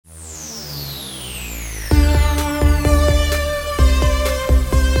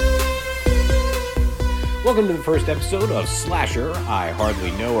Welcome to the first episode of Slasher, I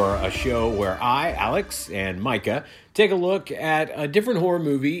Hardly Know Her, a show where I, Alex, and Micah take a look at a different horror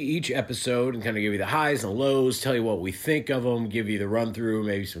movie each episode and kind of give you the highs and lows, tell you what we think of them, give you the run-through,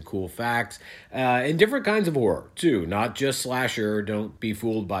 maybe some cool facts, and different kinds of horror, too. Not just slasher. Don't be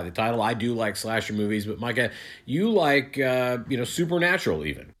fooled by the title. I do like slasher movies, but Micah, you like, supernatural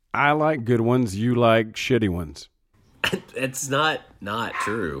even. I like good ones. You like shitty ones. It's not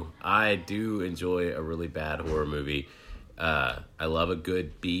true. I do enjoy a really bad horror movie. I love a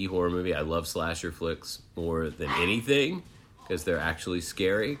good B horror movie. I love slasher flicks more than anything because they're actually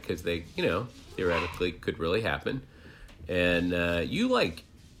scary because they, theoretically could really happen. And you like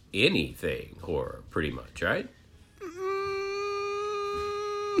anything horror pretty much, right?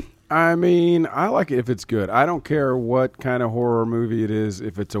 I mean, I like it if it's good. I don't care what kind of horror movie it is,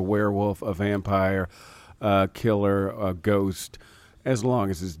 if it's a werewolf, a vampire, a killer, a ghost, as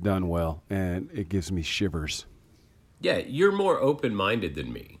long as it's done well, and it gives me shivers. Yeah, you're more open-minded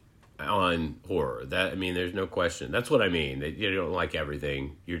than me on horror. There's no question. That's what I mean. You don't like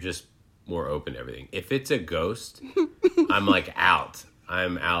everything. You're just more open to everything. If it's a ghost, I'm like out.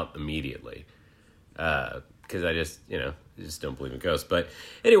 I'm out immediately. Because I just don't believe in ghosts. But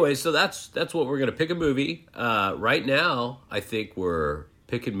anyway, so that's what we're going to pick a movie. Right now, I think we're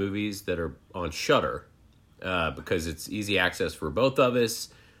picking movies that are on Shudder. Because it's easy access for both of us.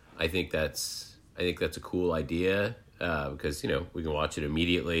 I think that's a cool idea because we can watch it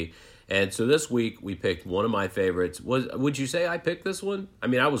immediately. And so this week we picked one of my favorites. Would you say I picked this one? I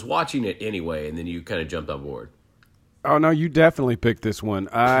mean, I was watching it anyway, and then you kind of jumped on board. Oh no, you definitely picked this one.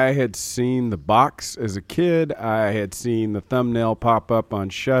 I had seen the box as a kid. I had seen the thumbnail pop up on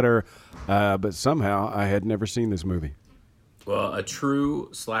Shudder, but somehow I had never seen this movie. Well, a true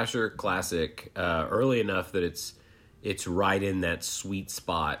slasher classic, early enough that it's right in that sweet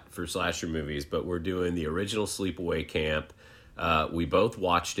spot for slasher movies, but we're doing the original Sleepaway Camp. We both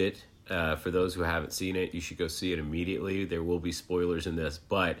watched it. For those who haven't seen it, you should go see it immediately. There will be spoilers in this,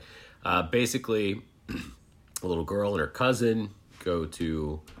 but basically a little girl and her cousin go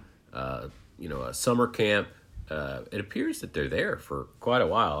to a summer camp. It appears that they're there for quite a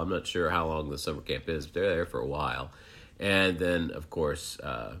while. I'm not sure how long the summer camp is, but they're there for a while. And then, of course,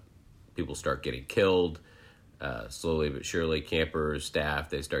 people start getting killed. Slowly but surely, campers, staff,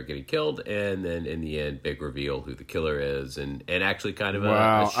 they start getting killed. And then in the end, big reveal who the killer is. And actually kind of a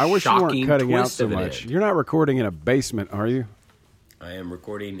I wish you weren't cutting out so much. End. You're not recording in a basement, are you? I am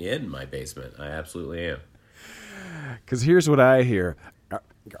recording in my basement. I absolutely am. Because here's what I hear.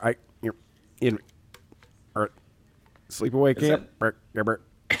 Sleepaway Camp.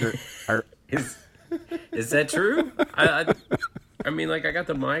 Is that true? I got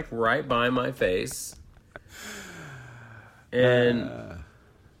the mic right by my face, and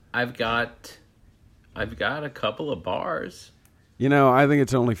I've got a couple of bars. I think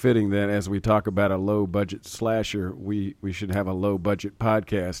it's only fitting that as we talk about a low-budget slasher, we should have a low-budget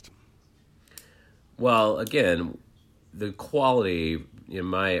podcast. Well, again, the quality.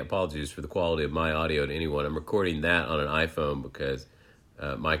 My apologies for the quality of my audio to anyone. I'm recording that on an iPhone because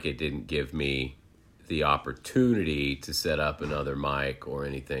Micah didn't give me the opportunity to set up another mic or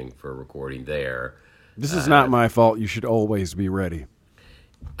anything for recording there. This is not my fault. You should always be ready.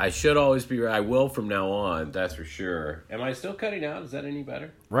 I should always be ready. I will from now on, that's for sure. Am I still cutting out? Is that any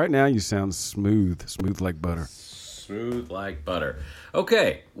better? Right now you sound smooth like butter. Smooth like butter.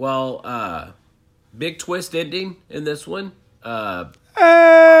 Okay, well, big twist ending in this one. The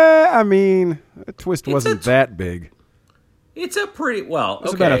twist wasn't that big. It's a pretty, well,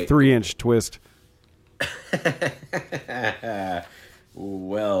 It's about a 3-inch twist.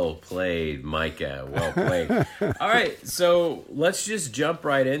 Well played, Micah. Well played. All right, so let's just jump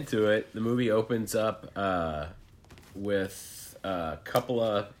right into it. The movie opens up with a couple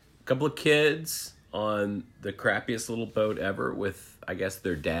of kids on the crappiest little boat ever with, I guess,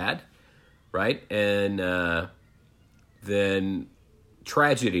 their dad, right? And then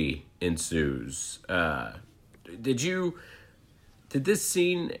tragedy ensues.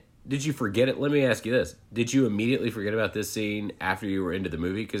 Did you forget it? Let me ask you this. Did you immediately forget about this scene after you were into the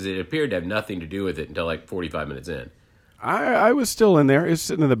movie? Because it appeared to have nothing to do with it until like 45 minutes in. I was still in there. It was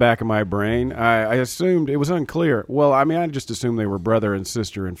sitting in the back of my brain. I assumed it was unclear. Well, I just assumed they were brother and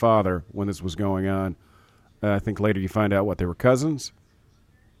sister and father when this was going on. I think later you find out they were cousins.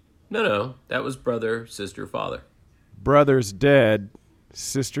 No. That was brother, sister, father. Brother's dead.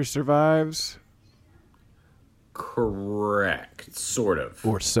 Sister survives? Correct. Sort of.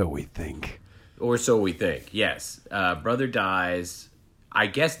 Or so we think. Yes. Brother dies. I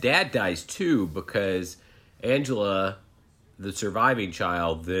guess dad dies too because Angela, the surviving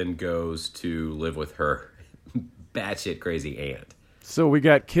child, then goes to live with her batshit crazy aunt. So we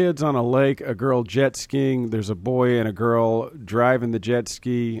got kids on a lake, a girl jet skiing. There's a boy and a girl driving the jet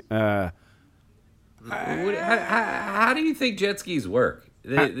ski. How do you think jet skis work?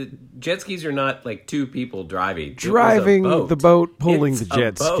 The jet skis are not like two people driving. Driving the boat, pulling It's the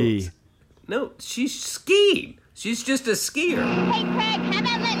jet a boat. ski. No, she's skiing. She's just a skier. Hey, Craig, how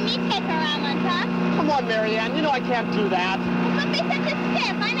about letting me take her around once, huh? Come on, Marianne. You know I can't do that. Don't be such a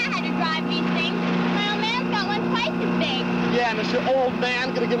stiff. I know how to drive these things. My old man's got one twice as big. Yeah, and is your old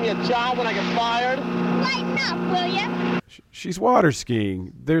man gonna give me a job when I get fired? Lighten up, will ya? She's water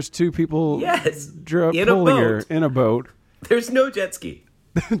skiing. There's two people Yes, pulling in a boat. her in a boat. There's no jet ski.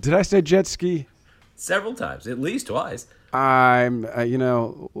 Did I say jet ski? Several times, at least twice. I'm,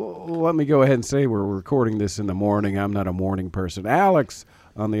 let me go ahead and say we're recording this in the morning. I'm not a morning person. Alex,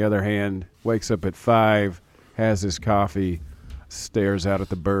 on the other hand, wakes up at 5, has his coffee, stares out at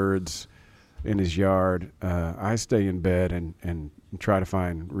the birds in his yard. I stay in bed and try to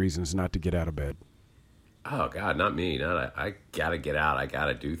find reasons not to get out of bed. Oh God, not me. I gotta get out. I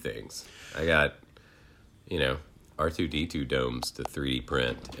gotta do things. I got, R2D2 domes to 3D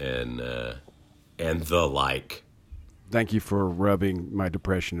print and the like. Thank you for rubbing my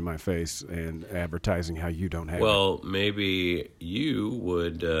depression in my face and advertising how you don't have it. Well, maybe you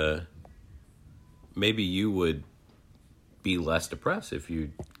would be less depressed if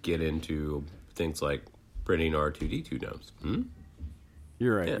you get into things like printing R2D2 domes.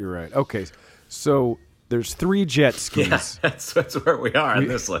 You're right. Yeah. You're right. Okay, so there's 3 jet skis. Yeah, that's where we are on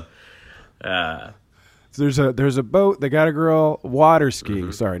this one. There's a boat. They got a girl water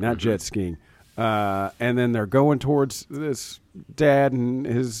skiing. Sorry, not jet skiing. And then they're going towards this dad and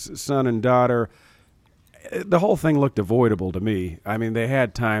his son and daughter. The whole thing looked avoidable to me. I mean, they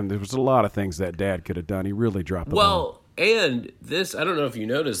had time. There was a lot of things that dad could have done. He really dropped the ball. Well, and this, I don't know if you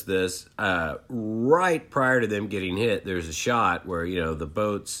noticed this, right prior to them getting hit, there's a shot where, the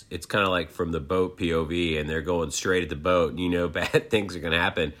boats, it's kind of like from the boat POV, and they're going straight at the boat, and bad things are going to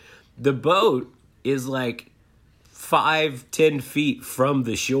happen. The boat is like 5-10 feet from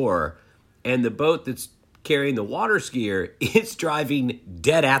the shore, and the boat that's carrying the water skier is driving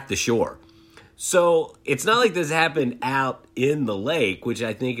dead at the shore. So it's not like this happened out in the lake, which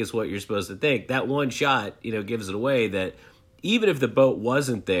I think is what you're supposed to think. That one shot, gives it away that even if the boat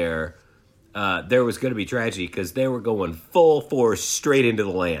wasn't there, there was going to be tragedy because they were going full force straight into the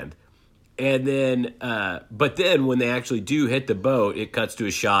land. And then, but then when they actually do hit the boat, it cuts to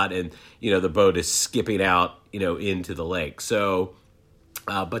a shot and, the boat is skipping out, into the lake. So,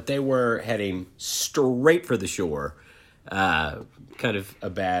 but they were heading straight for the shore. Kind of a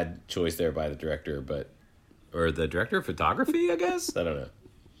bad choice there by the director, or the director of photography, I guess? I don't know.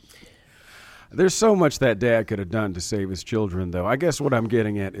 There's so much that dad could have done to save his children, though. I guess what I'm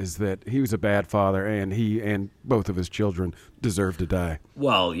getting at is that he was a bad father, and he and both of his children deserve to die.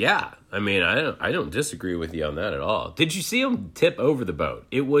 Well, yeah. I mean, I don't disagree with you on that at all. Did you see him tip over the boat?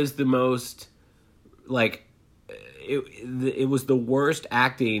 It was the most, it was the worst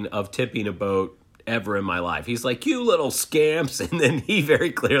acting of tipping a boat ever in my life. He's like, "You little scamps," and then he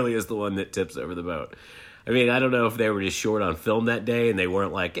very clearly is the one that tips over the boat. I mean, I don't know if they were just short on film that day and they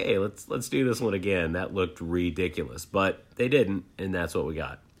weren't like, "Hey, let's do this one again." That looked ridiculous, but they didn't, and that's what we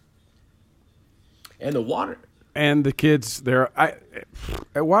got. And the water. And the kids, why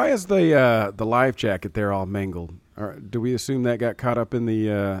is the life jacket there all mangled? Do we assume that got caught up in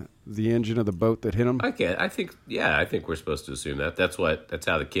the engine of the boat that hit him? I think we're supposed to assume that. That's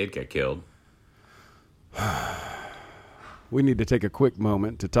how the kid got killed. We need to take a quick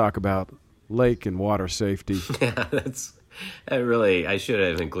moment to talk about lake and water safety. Yeah, I should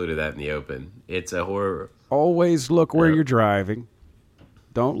have included that in the open. It's a horror. Always look where you're driving.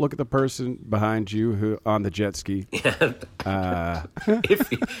 Don't look at the person behind you who on the jet ski. In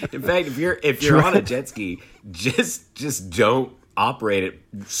fact, if you're on a jet ski, just don't operate it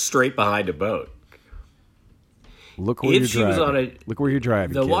straight behind a boat. Look where you're driving. Look where you're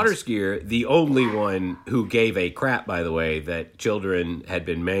driving. The kids. water skier, the only one who gave a crap, by the way, that children had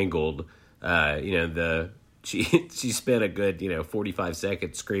been mangled. She spent a good 45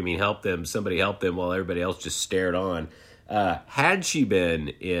 seconds screaming, "Help them! Somebody help them!" while everybody else just stared on. Had she been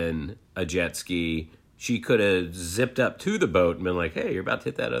in a jet ski, she could have zipped up to the boat and been like, "Hey, you're about to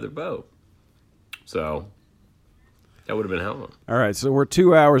hit that other boat." So that would have been hell. All right, so we're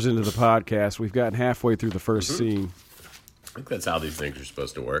 2 hours into the podcast. We've gotten halfway through the first scene. I think that's how these things are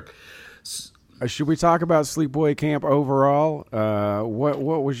supposed to work. Should we talk about Sleepaway Camp overall?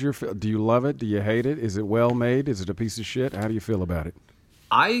 What was your? Do you love it? Do you hate it? Is it well made? Is it a piece of shit? How do you feel about it?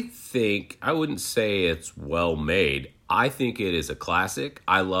 I think I wouldn't say it's well made. I think it is a classic.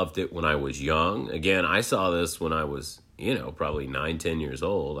 I loved it when I was young. Again, I saw this when I was, probably 9, 10 years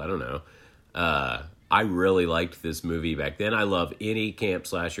old. I don't know. I really liked this movie back then. I love any camp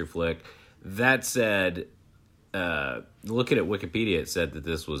slasher flick. That said, looking at Wikipedia, it said that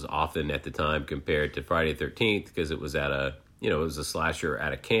this was often at the time compared to Friday the 13th because it was at it was a slasher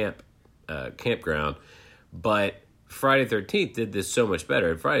at a campground. But Friday the 13th did this so much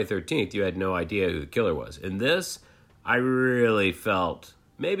better. At Friday the 13th, you had no idea who the killer was. In this, I really felt,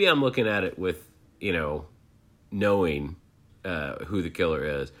 maybe I'm looking at it with, knowing who the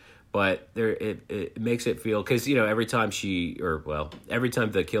killer is. But it makes it feel, because, every time every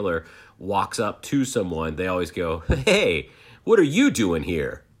time the killer walks up to someone, they always go, hey, what are you doing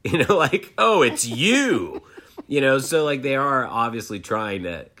here? Like, oh, it's you. So like they are obviously trying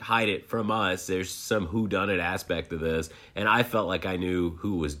to hide it from us. There's some whodunit aspect of this. And I felt like I knew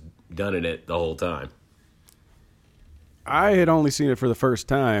who was dunning it the whole time. I had only seen it for the first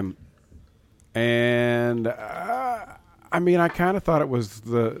time. And I kind of thought it was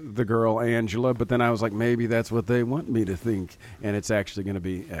the girl Angela, but then I was like, maybe that's what they want me to think. And it's actually going to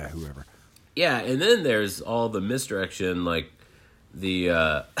be whoever. Yeah, and then there's all the misdirection, like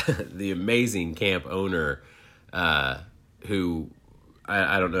the the amazing camp owner who,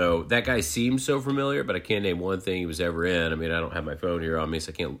 I don't know, that guy seems so familiar, but I can't name one thing he was ever in. I mean, I don't have my phone here on me,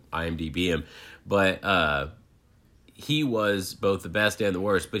 so I can't IMDb him. But he was both the best and the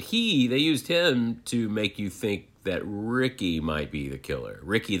worst. But they used him to make you think that Ricky might be the killer.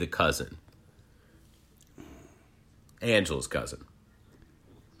 Ricky the cousin. Angela's cousin.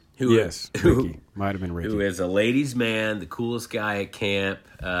 Ricky. Might have been Ricky. Who is a ladies' man, the coolest guy at camp.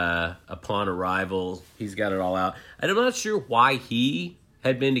 Upon arrival, he's got it all out. And I'm not sure why he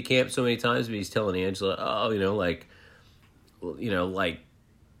had been to camp so many times, but he's telling Angela, like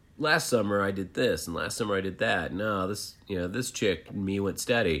last summer I did this, and last summer I did that. No, this chick and me went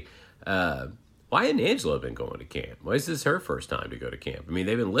steady. Why hadn't Angela been going to camp? Why is this her first time to go to camp? I mean,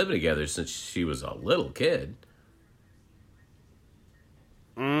 they've been living together since she was a little kid.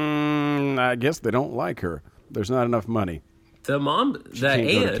 I guess they don't like her. There's not enough money. The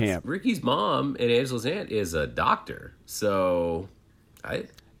aunt, Ricky's mom and Angela's aunt is a doctor. So,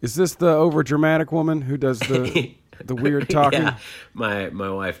 is this the overdramatic woman who does the weird talking? Yeah, my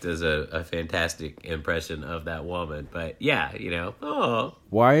wife does a fantastic impression of that woman. But yeah, oh.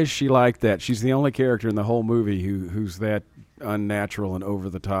 Why is she like that? She's the only character in the whole movie who's that unnatural and over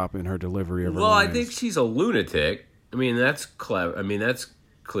the top in her delivery of her lines. I think she's a lunatic. I mean, that's clever. I mean, that's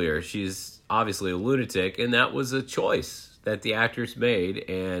clear. She's obviously a lunatic, and that was a choice that the actress made.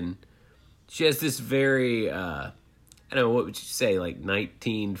 And she has this very, I don't know, what would you say, like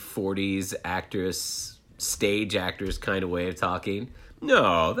 1940s stage actress kind of way of talking.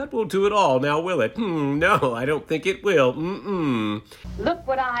 No, that won't do at all, now will it? No, I don't think it will. Look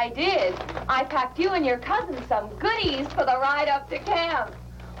what I did. I packed you and your cousin some goodies for the ride up to camp.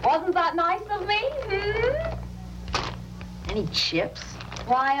 Wasn't that nice of me? Any chips?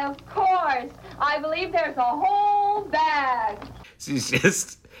 Why, of course. I believe there's a whole bag. She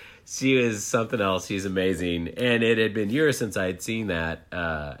was something else. She's amazing. And it had been years since I had seen that,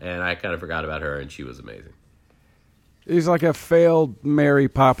 and I kind of forgot about her, and she was amazing. He's like a failed Mary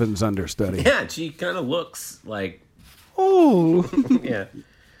Poppins understudy. Yeah, she kind of looks like... Oh! Yeah.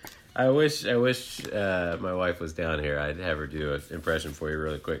 I wish my wife was down here. I'd have her do an impression for you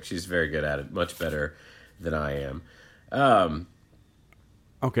really quick. She's very good at it, much better than I am.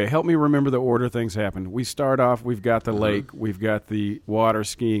 Okay, help me remember the order things happened. We start off, we've got the lake, we've got the water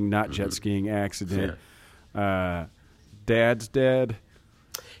skiing, not jet skiing accident. Yeah. Dad's dead.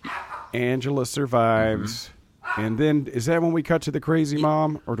 Angela survives. And then, is that when we cut to the crazy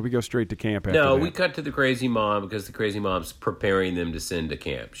mom, or do we go straight to camp after that? No, we cut to the crazy mom because the crazy mom's preparing them to send to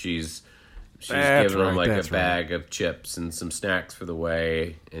camp. She's giving them like a bag of chips and some snacks for the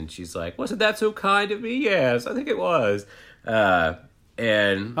way, and she's like, "Wasn't that so kind of me?" Yes, I think it was. Mom.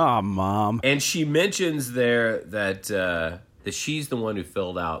 And she mentions there that she's the one who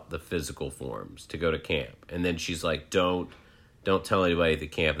filled out the physical forms to go to camp, and then she's like, "Don't tell anybody at the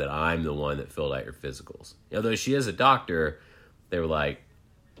camp that I'm the one that filled out your physicals." Although she is a doctor, they were like,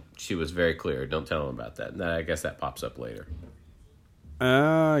 she was very clear, don't tell them about that. And I guess that pops up later.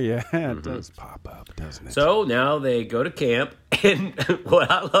 Yeah, it does pop up, doesn't it? So now they go to camp, and what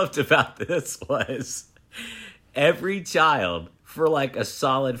I loved about this was every child, for like a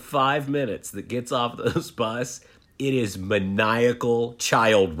solid 5 minutes that gets off this bus, it is maniacal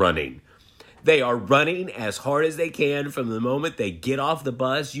child running. They are running as hard as they can from the moment they get off the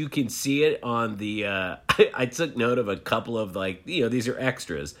bus. You can see it on the... I took note of a couple of, these are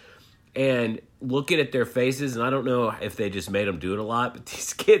extras. and looking at their faces, and I don't know if they just made them do it a lot, but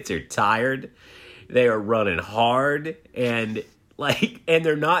these kids are tired. They are running hard, and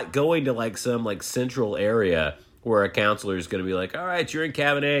they're not going to like some like central area where a counselor is going to be like, all right, you're in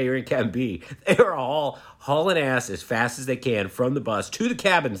cabin A, you're in cabin B. They are all hauling ass as fast as they can from the bus to the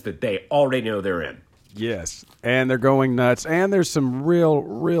cabins that they already know they're in. Yes, and they're going nuts, and there's some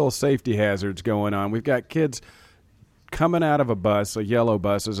real safety hazards going on. We've got kids coming out of a bus, a yellow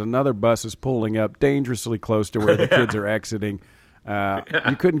bus, as another bus is pulling up dangerously close to where the kids are exiting.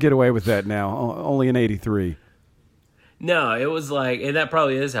 You couldn't get away with that now, only in 83. No, it was like, and that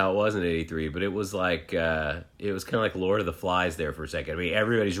probably is how it was in 83, but it was like, it was kind of like Lord of the Flies there for a second. I mean,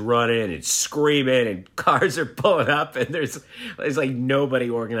 everybody's running and screaming and cars are pulling up and there's like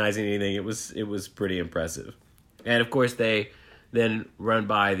nobody organizing anything. It was pretty impressive. And of course they then run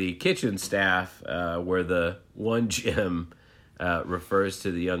by the kitchen staff, where the one Jim refers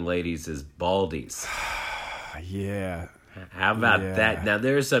to the young ladies as baldies. Yeah. How about that? Now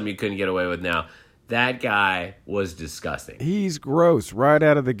there's something you couldn't get away with now. That guy was disgusting. He's gross right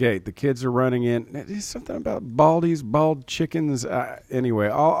out of the gate. The kids are running in. There's something about baldies, bald chickens. Anyway,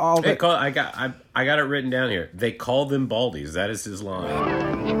 all I got it written down here. They call them baldies. That is his line.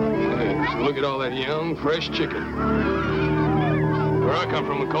 Hey, look at all that young, fresh chicken. Where I come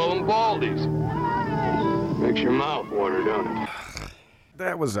from, we call them baldies. Makes your mouth water, don't it?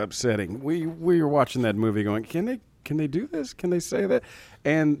 That was upsetting. We were watching that movie going, can they do this? Can they say that?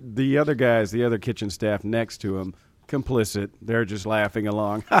 And the other guys, the other kitchen staff next to him, complicit. They're just laughing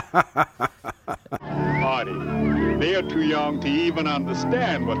along. Marty, they're too young to even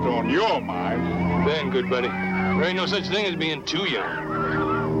understand what's on your mind. Then, good buddy, there ain't no such thing as being too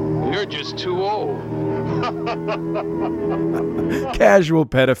young. You're just too old. Casual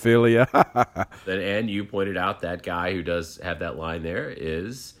pedophilia. And you pointed out that guy who does have that line there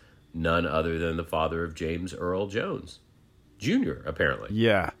is none other than the father of James Earl Jones Jr., apparently.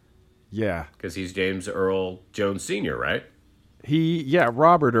 Yeah. Because he's James Earl Jones Sr., right?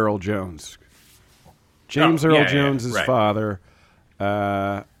 Robert Earl Jones. James Earl Jones' right. father,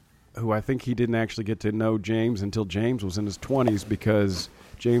 who I think he didn't actually get to know James until James was in his 20s because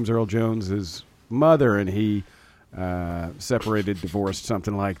James Earl Jones' mother and he separated, divorced,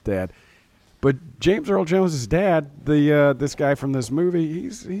 something like that. But James Earl Jones' dad, this guy from this movie,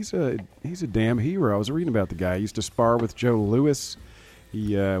 he's a damn hero. I was reading about the guy. He used to spar with Joe Louis.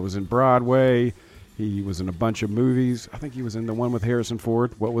 He was in Broadway. He was in a bunch of movies. I think he was in the one with Harrison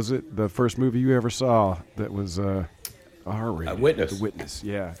Ford. What was it? The first movie you ever saw that was R-rated? Witness. The Witness,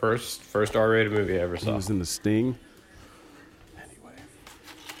 yeah. First R-rated movie I ever saw. He was in The Sting. Anyway.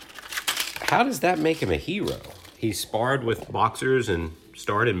 How does that make him a hero? He sparred with boxers and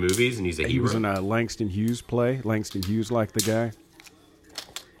starred in movies, and he's a hero. He was in a Langston Hughes play. Langston Hughes liked the guy.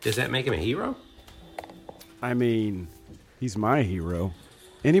 Does that make him a hero? I mean, he's my hero.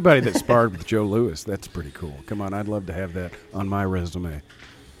 Anybody that sparred with Joe Louis, that's pretty cool. Come on, I'd love to have that on my resume.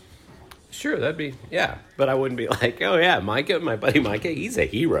 Sure, that'd be, yeah. But I wouldn't be like, oh yeah, Micah, my buddy Micah, he's a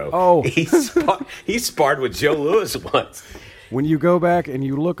hero. Oh. He sparred with Joe Louis once. When you go back and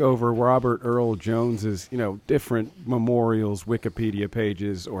you look over Robert Earl Jones's, different memorials, Wikipedia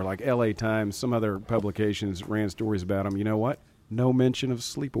pages, or like L.A. Times, some other publications ran stories about him, you know what? No mention of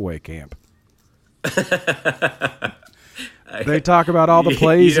Sleepaway Camp. They talk about all the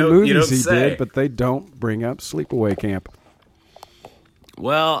plays and movies he did, but they don't bring up Sleepaway Camp.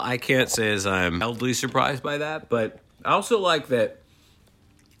 Well, I can't say as I'm mildly surprised by that, but I also like that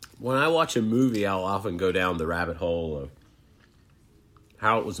when I watch a movie, I'll often go down the rabbit hole of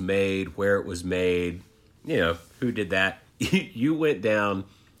how it was made, where it was made, who did that. You went down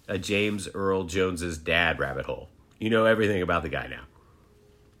a James Earl Jones's dad rabbit hole. You know everything about the guy now.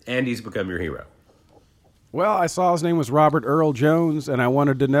 And he's become your hero. Well, I saw his name was Robert Earl Jones, and I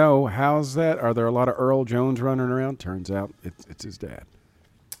wanted to know, how's that? Are there a lot of Earl Jones running around? Turns out it's his dad.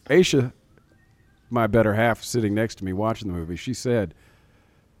 Aisha, my better half, sitting next to me watching the movie, she said,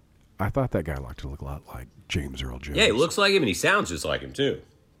 I thought that guy looked a lot like James Earl Jones. Yeah, he looks like him, and he sounds just like him, too.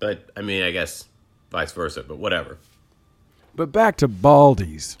 But, I mean, I guess vice versa, but whatever. But back to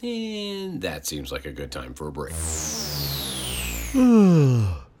Baldies. And that seems like a good time for a break.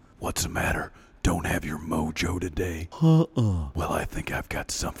 What's the matter? Don't have your mojo today? Well, I think I've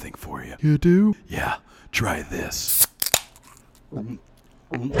got something for you. You do? Yeah, try this.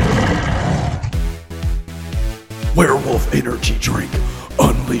 Werewolf energy drink.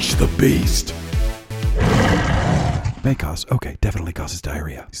 Unleash the beast. May cause. Okay, definitely causes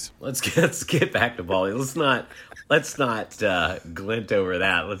diarrhea. Let's get back to Baldy. Let's not glint over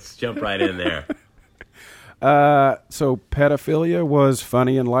that. Let's jump right in there. So pedophilia was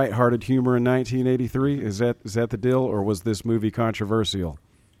funny and lighthearted humor in 1983. Is that the deal, or was this movie controversial?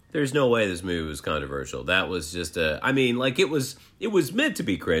 There's no way this movie was controversial. That was just it was meant to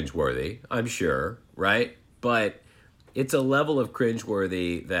be cringeworthy, I'm sure, right? But it's a level of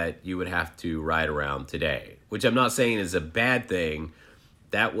cringeworthy that you would have to ride around today, which I'm not saying is a bad thing.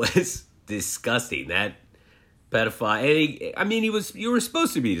 That was disgusting. That pedophile, you were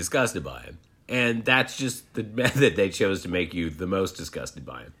supposed to be disgusted by him. And that's just the method they chose to make you the most disgusted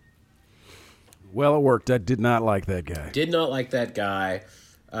by him. Well, it worked. I did not like that guy. Did not like that guy.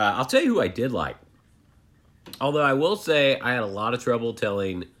 I'll tell you who I did like. Although I will say I had a lot of trouble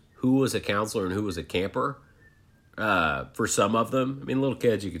telling who was a counselor and who was a camper. For some of them. I mean, little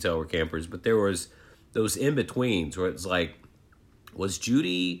kids you could tell were campers. But there was those in-betweens where it's like, was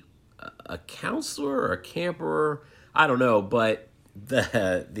Judy a counselor or a camper? I don't know. But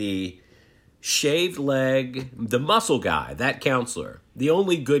the shaved leg, the muscle guy, that counselor, the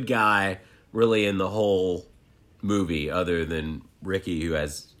only good guy really in the whole movie other than Ricky, who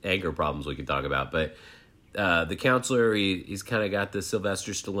has anger problems we could talk about. But the counselor, he's kind of got the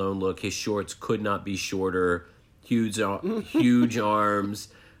Sylvester Stallone look. His shorts could not be shorter. Huge arms.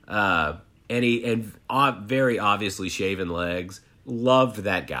 And very obviously shaven legs. Loved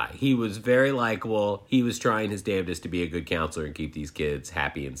that guy. He was very likable. He was trying his damnedest to be a good counselor and keep these kids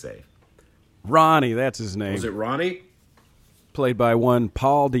happy and safe. Ronnie, that's his name. Was it Ronnie? Played by one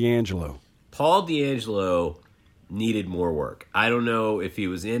Paul D'Angelo. Paul D'Angelo needed more work. I don't know if he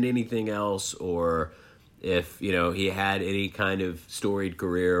was in anything else or if, he had any kind of storied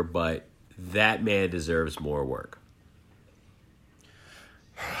career, but that man deserves more work.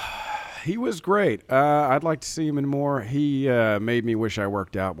 He was great. I'd like to see him in more. He made me wish I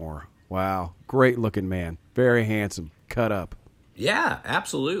worked out more. Wow. Great looking man. Very handsome. Cut up. Yeah,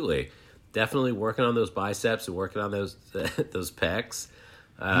 absolutely. Definitely working on those biceps and working on those pecs.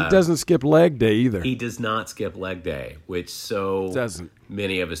 He doesn't skip leg day either. He does not skip leg day, which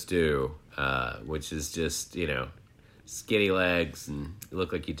many of us do, which is just, skinny legs and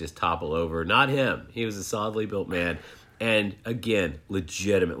look like you just topple over. Not him. He was a solidly built man. And again,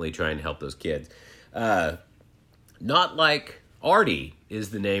 legitimately trying to help those kids. Not like Artie is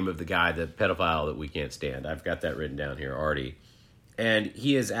the name of the guy, the pedophile that we can't stand. I've got that written down here, Artie. And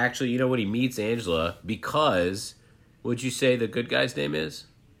he is actually, when he meets Angela, because, would you say the good guy's name is?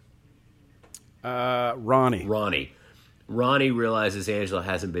 Ronnie. Ronnie realizes Angela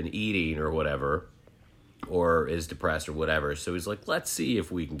hasn't been eating or whatever, or is depressed or whatever. So he's like, let's see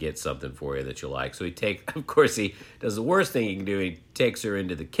if we can get something for you that you like. So he does the worst thing he can do. He takes her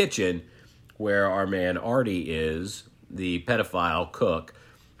into the kitchen where our man Artie is, the pedophile cook,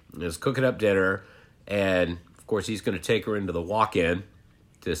 is cooking up dinner. And, of course, he's going to take her into the walk-in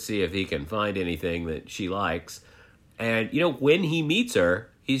to see if he can find anything that she likes. And, when he meets her,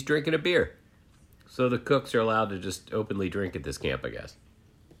 he's drinking a beer. So the cooks are allowed to just openly drink at this camp, I guess.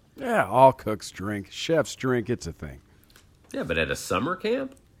 Yeah, all cooks drink. Chefs drink. It's a thing. Yeah, but at a summer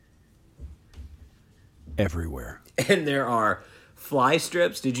camp? Everywhere. And there are fly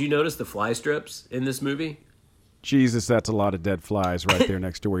strips. Did you notice the fly strips in this movie? Jesus, that's a lot of dead flies right there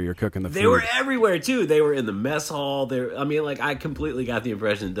next to where you're cooking the food. They were everywhere, too. They were in the mess hall. I completely got the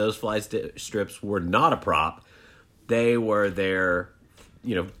impression those fly strips were not a prop. They were there,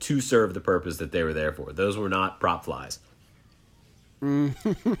 to serve the purpose that they were there for. Those were not prop flies.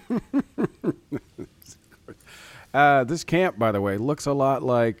 This camp, by the way, looks a lot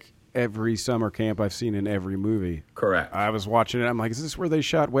like every summer camp I've seen in every movie. Correct. I was watching it. I'm like, is this where they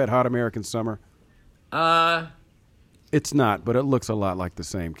shot Wet Hot American Summer? It's not, but it looks a lot like the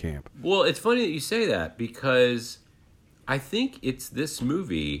same camp. Well, it's funny that you say that because I think it's this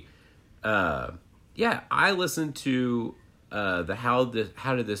movie. I listened to the How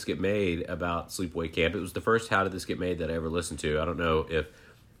Did This Get Made about Sleepaway Camp. It was the first How Did This Get Made that I ever listened to. I don't know if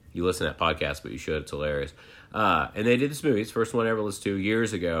you listen to that podcast, but you should. It's hilarious. And they did this movie. It's the first one I ever listened to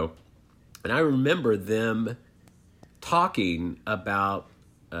years ago. And I remember them talking about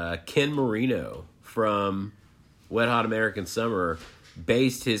Ken Marino from Wet Hot American Summer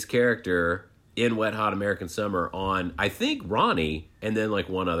based his character in Wet Hot American Summer on, I think, Ronnie and then like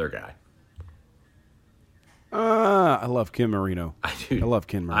one other guy. I love Ken Marino. I do. I love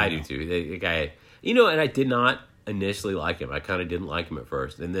Ken Marino. I do too. The guy, and I did not initially like him. I kind of didn't like him at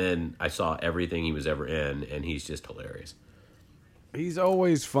first. And then I saw everything he was ever in, and he's just hilarious. He's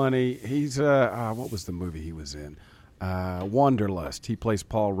always funny. He's, what was the movie he was in? Wanderlust. He plays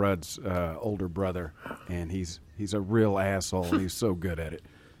Paul Rudd's older brother, and he's a real asshole, and he's so good at it.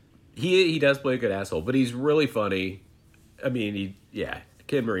 He does play a good asshole, but he's really funny. I mean,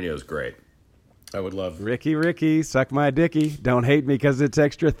 Ken Marino's great. I would love. Ricky, suck my dicky. Don't hate me because it's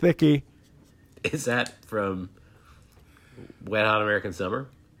extra thicky. Is that from Wet Hot American Summer?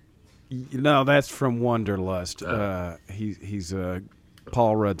 No, that's from Wanderlust. He's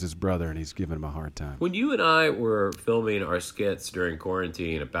Paul Rudd's brother, and he's giving him a hard time. When you and I were filming our skits during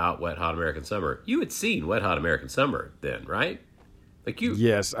quarantine about Wet Hot American Summer, you had seen Wet Hot American Summer then, right? Like you.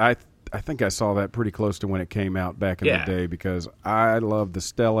 Yes, I think I saw that pretty close to when it came out back in the day because I love the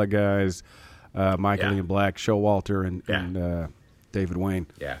Stella guys, Michael Ian Black, Showalter, and David Wayne.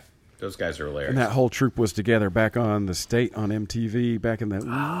 Yeah, those guys are hilarious. And that whole troupe was together back on the State on MTV back in the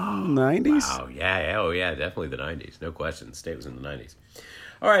 90s. Wow, yeah, definitely the 90s. No question. The State was in the 90s.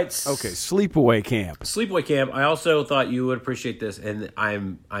 All right. Okay, Sleepaway Camp. Sleepaway Camp. I also thought you would appreciate this, and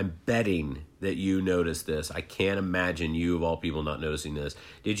I'm betting that you noticed this. I can't imagine you, of all people, not noticing this.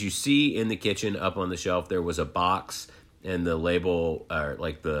 Did you see in the kitchen up on the shelf there was a box, and the label,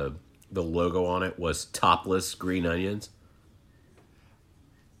 like the logo on it was topless green onions?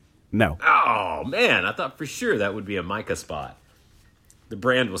 No. Oh, man. I thought for sure that would be a Micah spot. The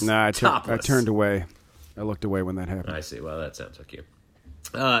brand was topless. I turned away. I looked away when that happened. I see. Well, that sounds like you.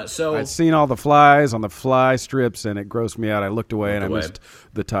 So I'd seen all the flies on the fly strips, and it grossed me out. I looked away, I missed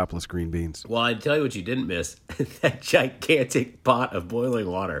the topless green beans. Well, I'd tell you what you didn't miss. That gigantic pot of boiling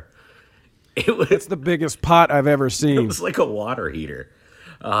water. It's the biggest pot I've ever seen. It was like a water heater.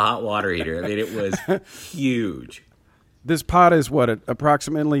 A hot water heater. I mean, it was huge. This pot is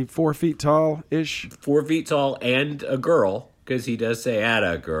approximately 4 feet tall-ish? 4 feet tall and a girl, because he does say add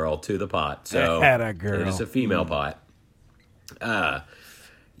a girl to the pot. So add a girl. It's a female pot.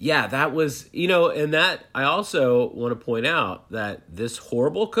 Yeah, that was, and that I also want to point out that this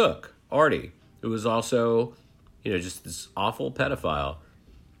horrible cook, Artie, who was also, just this awful pedophile,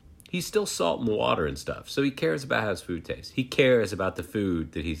 he's still salting the water and stuff. So he cares about how his food tastes. He cares about the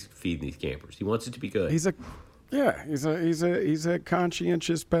food that he's feeding these campers. He wants it to be good. He's a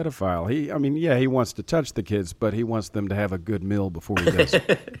conscientious pedophile. He wants to touch the kids, but he wants them to have a good meal before he does.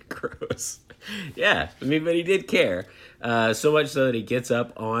 Gross. Yeah, but he did care. So much so that he gets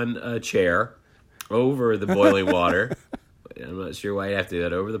up on a chair over the boiling water. I'm not sure why you have to do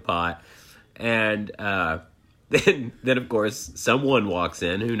that, over the pot. And then of course, someone walks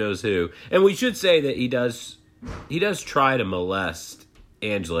in, who knows who. And we should say that he does try to molest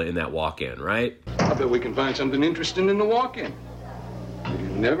Angela in that walk-in, right? I bet we can find something interesting in the walk-in. You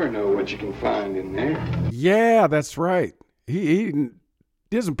never know what you can find in there. Yeah, that's right. He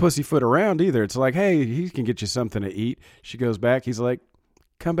doesn't pussyfoot around either. It's like, hey, he can get you something to eat. She goes back. He's like,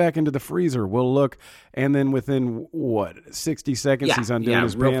 come back into the freezer. We'll look. And then within, 60 seconds, he's undoing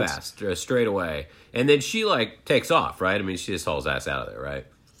his real pants. Fast, straight away. And then she, takes off, right? I mean, she just hauls ass out of there, right?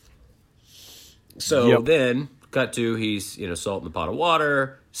 So then, cut to, he's, salting the pot of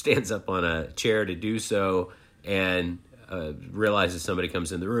water, stands up on a chair to do so, and realizes somebody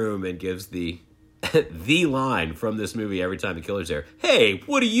comes in the room and gives the line from this movie every time the killer's there. Hey,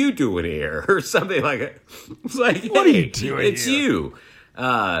 what are you doing here? Or something like it. It's like, what are you doing it's here? You.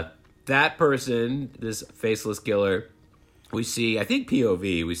 That person, this faceless killer, we see, I think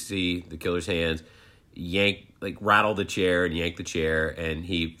POV, we see the killer's hands rattle the chair and yank the chair, and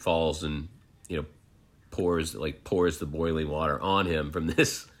he falls and, pours the boiling water on him from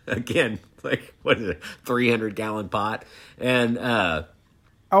this, again, what is it, 300-gallon pot. And,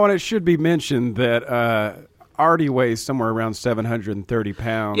 it should be mentioned that Artie weighs somewhere around 730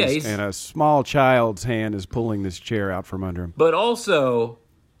 pounds, and a small child's hand is pulling this chair out from under him. But also,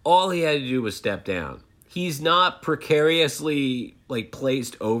 all he had to do was step down. He's not precariously,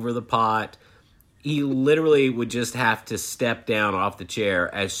 placed over the pot. He literally would just have to step down off the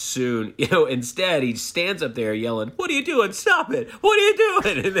chair as soon, instead he stands up there yelling, what are you doing? Stop it. What are you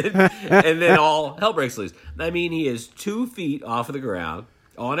doing? And then all hell breaks loose. I mean, he is 2 feet off of the ground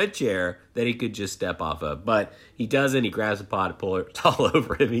on a chair that he could just step off of. But he doesn't. He grabs a pot and pulls it all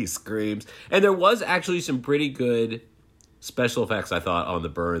over him. He screams. And there was actually some pretty good special effects, I thought, on the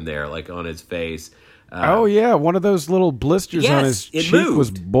burn there, on his face. One of those little blisters on his cheek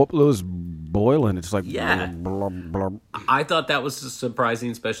was boiling. It's like, blah, blah. I thought that was a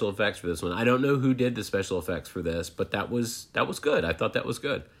surprising special effects for this one. I don't know who did the special effects for this, but that was good. I thought that was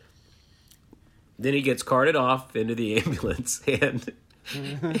good. Then he gets carted off into the ambulance, and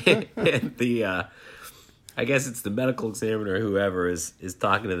the I guess it's the medical examiner, whoever is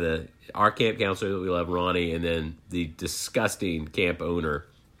talking to our camp counselor that we love, Ronnie, and then the disgusting camp owner,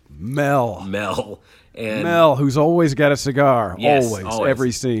 Mel, who's always got a cigar. Yes, always,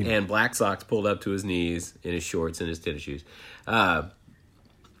 every scene. And black socks pulled up to his knees in his shorts and his tennis shoes. And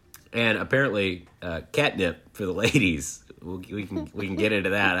apparently catnip for the ladies we can get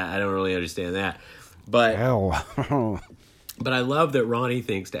into that. I don't really understand that, but Hell. But I love that Ronnie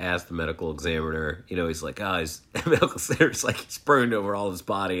thinks to ask the medical examiner. He's like, his medical examiner's like, he's burned over all his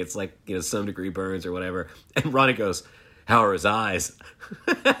body. It's like, some degree burns or whatever. And Ronnie goes, how are his eyes?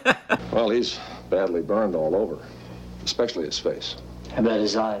 Well, he's badly burned all over, especially his face. How about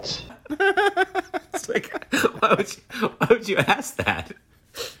his eyes? It's like, why would you ask that?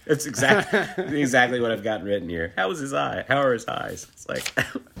 It's exactly what I've got written here. How is his eye? How are his eyes? It's like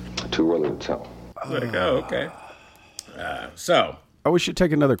Too early to tell. let it go. Okay. So we should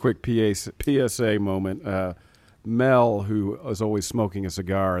take another quick PSA moment. Mel, who was always smoking a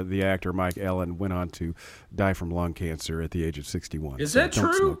cigar, the actor Mike Ellen, went on to die from lung cancer at the age of 61. Is that don't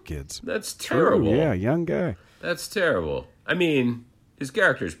true? Smoke, kids. That's terrible. True, yeah, young guy. That's terrible. I mean, his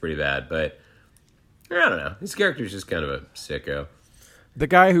character's pretty bad, but I don't know. His character's just kind of a sicko. The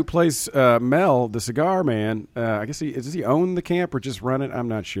guy who plays Mel, the cigar man, I guess does he own the camp or just run it? I'm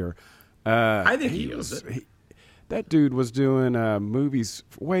not sure. I think he owns it. That dude was doing movies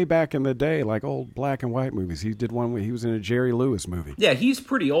way back in the day, like old black and white movies. He did one where he was in a Jerry Lewis movie. Yeah, he's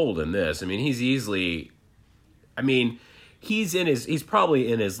pretty old in this. I mean, he's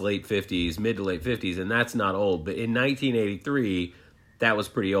probably in his late 50s, mid to late 50s, and that's not old. But in 1983, that was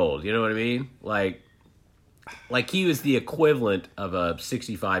pretty old. You know what I mean? Like he was the equivalent of a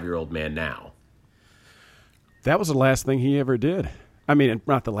 65-year-old man now. That was the last thing he ever did. I mean,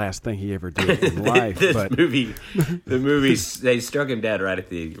 not the last thing he ever did in life, but the movie, they struck him dead right at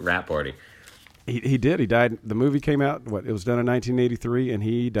the wrap party. He did. He died. The movie came out. It was done in 1983, and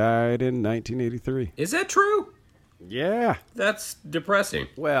he died in 1983. Is that true? Yeah. That's depressing.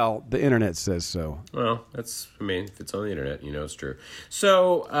 Well, the internet says so. Well, if it's on the internet, it's true.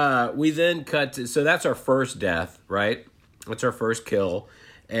 So we then cut to, so that's our first death, right? That's our first kill.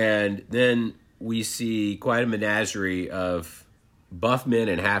 And then we see quite a menagerie of buff men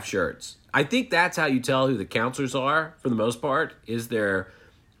in half shirts. I think that's how you tell who the counselors are, for the most part, is they're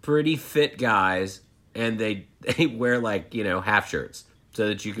pretty fit guys, and they wear half shirts so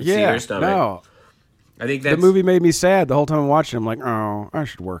that you can see their stomach. No. I think that's... The movie made me sad the whole time I'm watching. I'm like, oh, I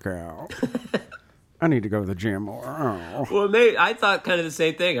should work out. I need to go to the gym more. Oh. Well, I thought kind of the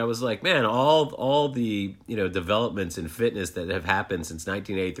same thing. I was like, man, all the developments in fitness that have happened since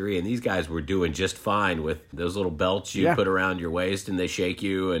 1983, and these guys were doing just fine with those little belts you put around your waist, and they shake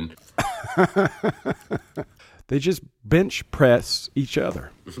you, and they just bench press each other.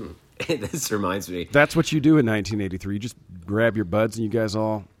 This reminds me. That's what you do in 1983. You just grab your buds and you guys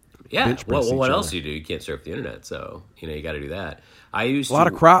all bench press well, what each else other. do you do? You can't surf the internet, so you got to do that. A lot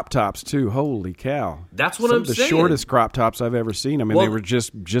of crop tops too. Holy cow! That's what Some I'm of the saying. shortest crop tops I've ever seen. I mean, they were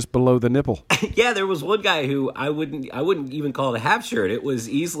just below the nipple. Yeah, there was one guy who I wouldn't even call it a half shirt. It was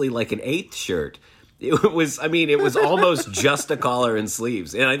easily like an eighth shirt. It was almost just a collar and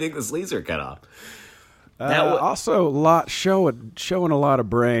sleeves, and I think the sleeves are cut off. Also, showing a lot of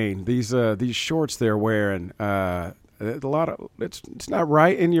brain. These shorts they're wearing. A lot of it's not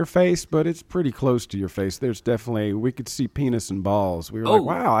right in your face, but it's pretty close to your face. There's definitely, we could see penis and balls. We were like,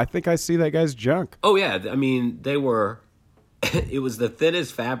 wow, I think I see that guy's junk. Oh yeah, I mean they were. It was the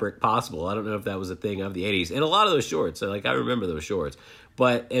thinnest fabric possible. I don't know if that was a thing of the 80s, and a lot of those shorts. I remember those shorts.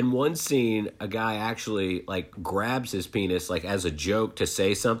 But in one scene, a guy actually grabs his penis as a joke to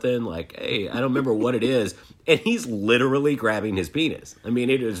say something like, "Hey, I don't remember what it is," and he's literally grabbing his penis. I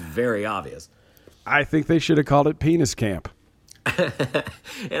mean, it is very obvious. I think they should have called it Penis Camp. And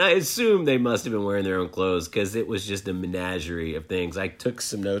I assume they must have been wearing their own clothes because it was just a menagerie of things. I took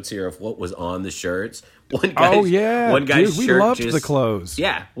some notes here of what was on the shirts. One guy's we shirt loved the clothes.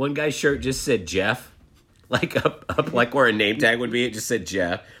 Yeah, one guy's shirt just said Jeff, up like where a name tag would be. It just said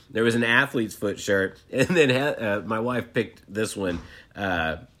Jeff. There was an athlete's foot shirt, and then my wife picked this one.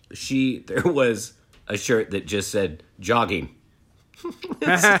 There was a shirt that just said jogging.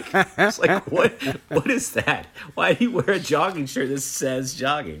 It's like what is that? Why do you wear a jogging shirt that says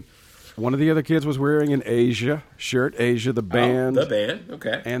jogging? One of the other kids was wearing an Asia shirt, Asia the band. Oh, the band,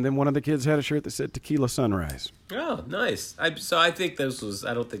 okay. And then one of the kids had a shirt that said Tequila Sunrise. Oh, nice. So I think I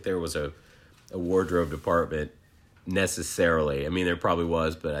don't think there was a wardrobe department necessarily. I mean, there probably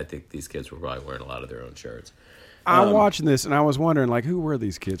was, but I think these kids were probably wearing a lot of their own shirts. I'm watching this, and I was wondering, who were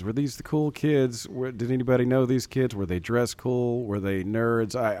these kids? Were these the cool kids? Did anybody know these kids? Were they dressed cool? Were they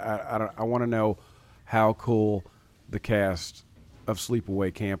nerds? I want to know how cool the cast of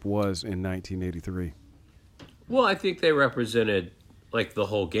Sleepaway Camp was in 1983. Well, I think they represented the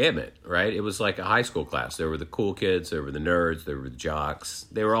whole gamut, right? It was like a high school class. There were the cool kids, there were the nerds, there were the jocks.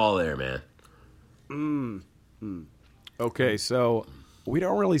 They were all there, man. Okay, so we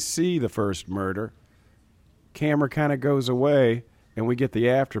don't really see the first murder. camera kind of goes away, and we get the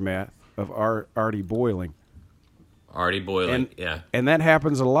aftermath of Artie boiling. Artie boiling, yeah. And that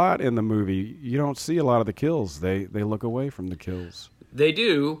happens a lot in the movie. You don't see a lot of the kills. They look away from the kills. They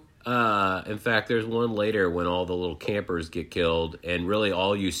do. In fact, there's one later when all the little campers get killed, and really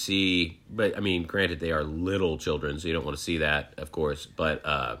all you see, but I mean, granted, they are little children, so you don't want to see that, of course, but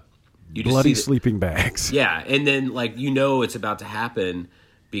you just bloody see sleeping bags. Yeah, and then, like, you know it's about to happen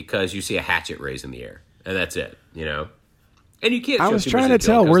because you see a hatchet raised in the air, and that's it, you know? And you can't. I was trying to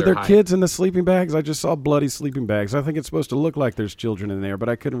tell, were there kids in the sleeping bags? I just saw bloody sleeping bags. I think it's supposed to look like there's children in there, but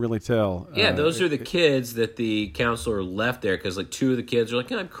I couldn't really tell. Yeah, those are the kids that the counselor left there because, like, two of the kids are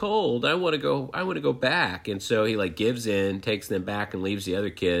like, "I'm cold. I want to go back." And so he, like, gives in, takes them back, and leaves the other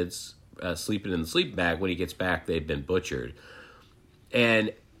kids sleeping in the sleeping bag. When he gets back, they've been butchered.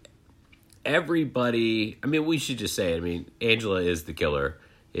 And everybody, I mean, we should just say it. I mean, Angela is the killer.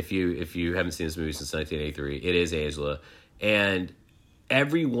 If you haven't seen this movie since 1983, it is Angela. And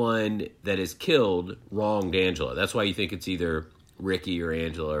everyone that is killed wronged Angela. That's why you think it's either Ricky or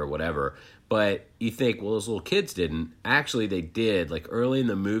Angela or whatever. But you think, well, those little kids didn't. Actually, they did. Like, early in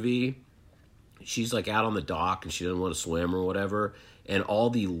the movie, she's, like, out on the dock and she doesn't want to swim or whatever. And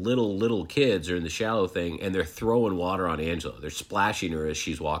all the little kids are in the shallow thing, and they're throwing water on Angela. They're splashing her as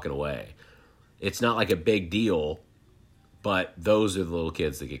she's walking away. It's not like a big deal, but those are the little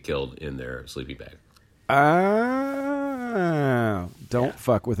kids that get killed in their sleeping bag. Don't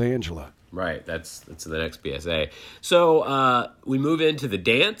fuck with Angela. Right, that's the next PSA. So we move into the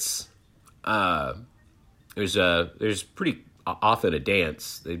dance. There's pretty often a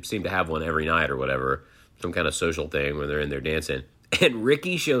dance. They seem to have one every night or whatever, some kind of social thing where they're in there dancing. And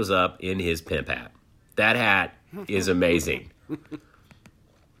Ricky shows up in his pimp hat. That hat is amazing.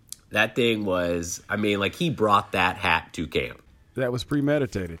 That thing was, I mean, like, he brought that hat to camp. That was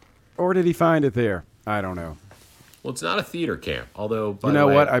premeditated. Or did he find it there? I don't know. Well, it's not a theater camp, although, by you know the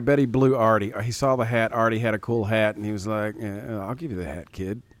way, what? I bet he blew Artie. He saw the hat. Artie had a cool hat, and he was like, I'll give you the hat,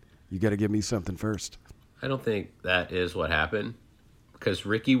 kid. You got to give me something first. I don't think that is what happened, because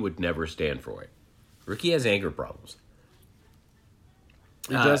Ricky would never stand for it. Ricky has anger problems.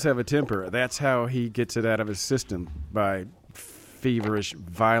 He does have a temper. That's how he gets it out of his system, by feverish,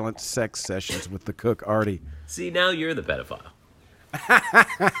 violent sex sessions with the cook, Artie. See, now you're the pedophile.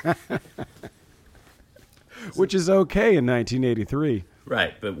 Which is okay in 1983.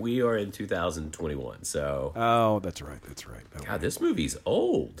 Right, but we are in 2021, so... Oh, that's right. Okay. God, this movie's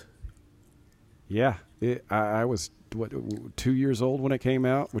old. Yeah. I was, 2 years old when it came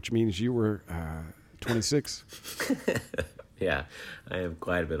out, which means you were 26. Yeah, I am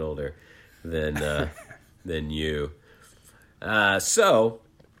quite a bit older than you. So,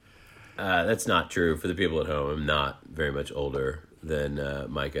 that's not true for the people at home. I'm not very much older than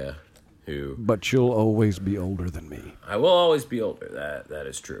Micah, who... But you'll always be older than me. I will always be older. That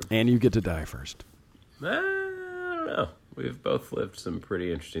is true. And you get to die first. I don't know. We've both lived some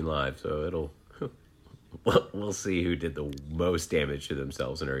pretty interesting lives, so it'll... We'll see who did the most damage to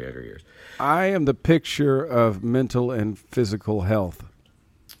themselves in our younger years. I am the picture of mental and physical health.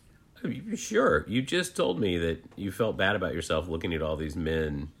 Sure. You just told me that you felt bad about yourself looking at all these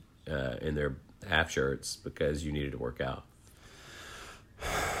men in their half shirts because you needed to work out.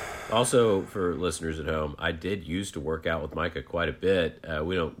 Also, for listeners at home, I did used to work out with Micah quite a bit.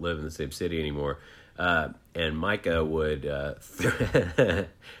 We don't live in the same city anymore. And Micah would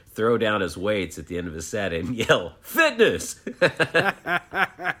throw down his weights at the end of his set and yell, "Fitness!"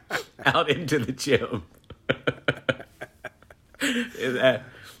 out into the gym.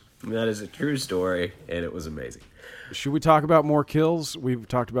 That is a true story, and it was amazing. Should we talk about more kills? We've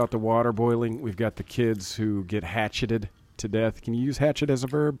talked about the water boiling. We've got the kids who get hatcheted to death. Can you use hatchet as a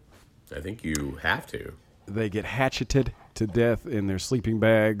verb? I think you have to. They get hatcheted to death in their sleeping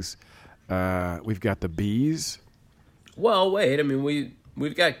bags. We've got the bees. Well, wait. I mean,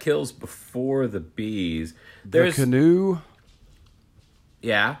 we've got kills before the bees. The canoe.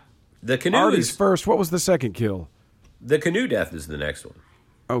 Yeah. The canoe Artie's first. What was the second kill? The canoe death is the next one.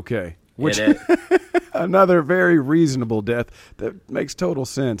 Okay. Which another very reasonable death that makes total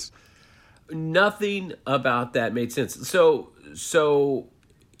sense. Nothing about that made sense. So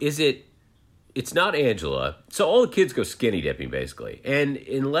is it... It's not Angela. So all the kids go skinny dipping, basically. And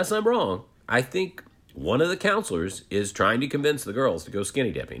unless I'm wrong, I think one of the counselors is trying to convince the girls to go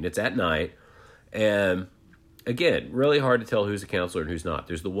skinny dipping. It's at night. And again, really hard to tell who's a counselor and who's not.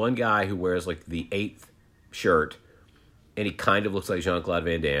 There's the one guy who wears like the 8th shirt, and he kind of looks like Jean-Claude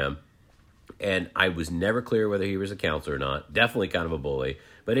Van Damme. And I was never clear whether he was a counselor or not. Definitely kind of a bully.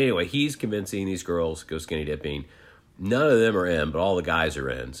 But anyway, he's convincing these girls to go skinny dipping. None of them are in, but all the guys are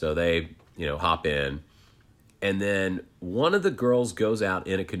in. So they... hop in, And then one of the girls goes out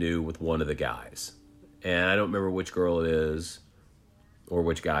in a canoe with one of the guys. And I don't remember which girl it is or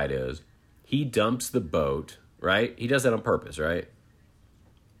which guy it is. He dumps the boat, right? He does that on purpose, right?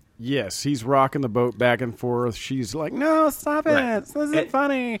 Yes, he's rocking the boat back and forth. She's like, no, stop it. Right. This isn't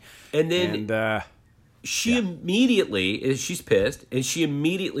funny. And then she immediately, she's pissed, and she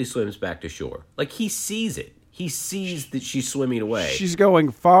immediately swims back to shore. Like, he sees it. He sees that she's swimming away. She's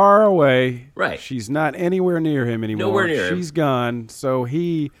going far away. Right. She's not anywhere near him anymore. Nowhere near him. She's gone. So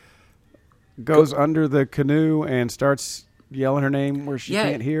he goes under the canoe and starts yelling her name where she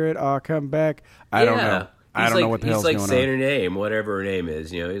can't hear it. I'll come back. I don't know. I don't know what the hell's going on. He's like saying her name, whatever her name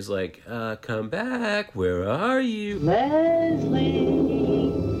is. You know, he's like, come back. Where are you? Leslie.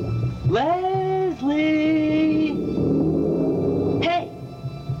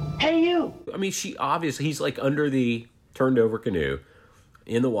 Hey, you. I mean, he's like under the turned over canoe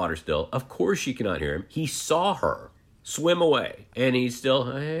in the water still. Of course she cannot hear him. He saw her swim away, and he's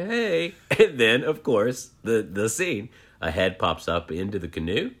still, hey. And then, of course, the scene, a head pops up into the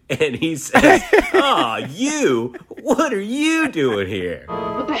canoe, and he says, "Oh, you, what are you doing here?"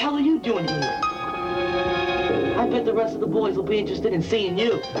 What the hell are you doing here? I bet the rest of the boys will be interested in seeing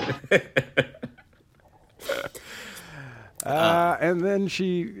you. And then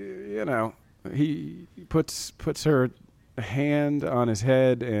she, he puts her hand on his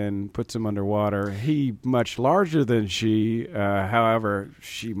head and puts him underwater. He much larger than she. However,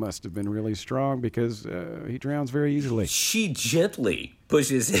 she must have been really strong because he drowns very easily. She gently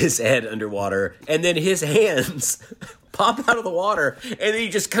pushes his head underwater, and then his hands pop out of the water, and then he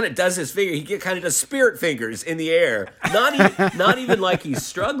just kind of does his finger. He kind of does spirit fingers in the air. Not even like he's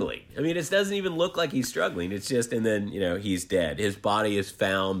struggling. I mean, it doesn't even look like he's struggling. It's just, and then, he's dead. His body is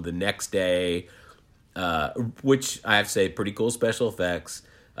found the next day, which I have to say, pretty cool special effects.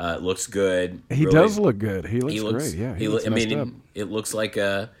 It looks good. He really does look good. He looks great. Yeah, it looks like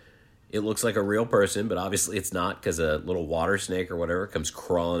a real person, but obviously it's not, because a little water snake or whatever comes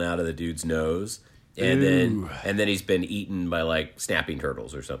crawling out of the dude's nose. And then he's been eaten by like snapping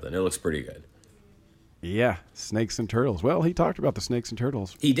turtles or something. It looks pretty good. Yeah, snakes and turtles. Well, he talked about the snakes and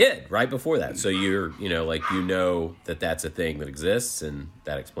turtles. He did right before that. So you're, that that's a thing that exists, and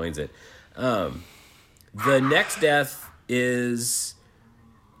that explains it. The next death is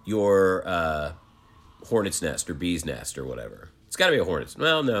your hornet's nest or bee's nest or whatever. It's got to be a hornet's.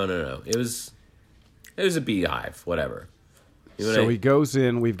 Well, no. It was a beehive, whatever. So he goes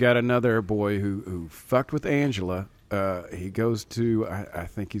in. We've got another boy who fucked with Angela. He goes to, I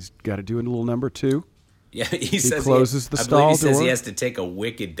think he's got to do a little number 2. Yeah, he says closes the stall door. I believe he says he has to take a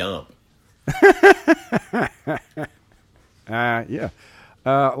wicked dump. Yeah.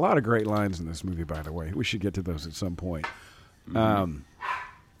 A lot of great lines in this movie, by the way. We should get to those at some point.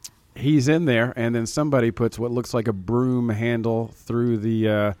 He's in there, and then somebody puts what looks like a broom handle through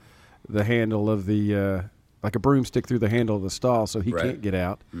the handle of the like a broomstick through the handle of the stall, so he can't get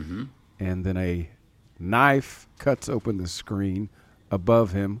out. Mm-hmm. And then a knife cuts open the screen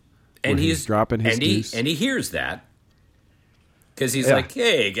above him, and he's dropping his goose. And he hears that because he's like,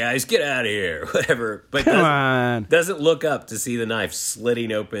 "Hey guys, get out of here!" Whatever. But doesn't look up to see the knife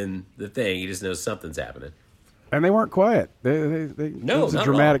slitting open the thing. He just knows something's happening. And they weren't quiet. It was a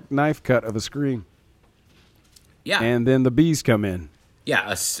dramatic knife cut of a screen. Yeah. And then the bees come in.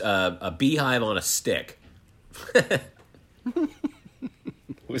 Yeah, a beehive on a stick.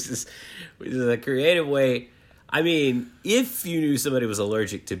 Which is a creative way. I mean, if you knew somebody was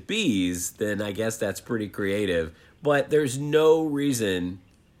allergic to bees, then I guess that's pretty creative. But there's no reason.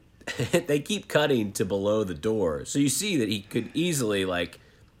 They keep cutting to below the door. So you see that he could easily,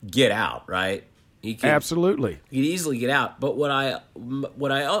 get out, right? Absolutely. He could easily get out. But what I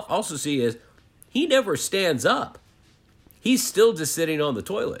also see is he never stands up. He's still just sitting on the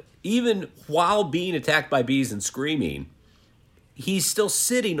toilet. Even while being attacked by bees and screaming, he's still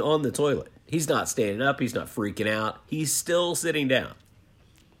sitting on the toilet. He's not standing up. He's not freaking out. He's still sitting down.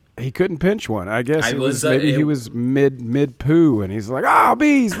 He couldn't pinch one. I guess he was mid poo, and he's like, "Oh,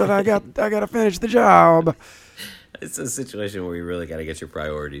 bees!" But I got to finish the job. It's a situation where you really got to get your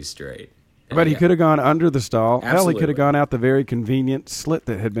priorities straight. But he could have gone under the stall. Absolutely. Hell, he could have gone out the very convenient slit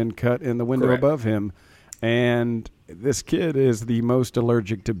that had been cut in the window above him. And this kid is the most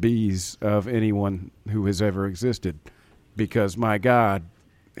allergic to bees of anyone who has ever existed. Because, my God,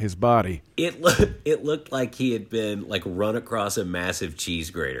 his body. It looked like he had been, run across a massive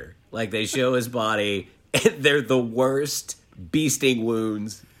cheese grater. They show his body, and they're the worst bee sting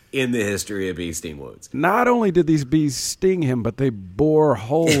wounds in the history of bee sting wounds. Not only did these bees sting him, but they bore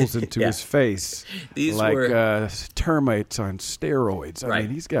holes into Yeah. his face. These like were termites on steroids. I Right.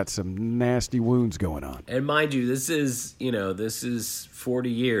 mean, he's got some nasty wounds going on. And mind you, this is 40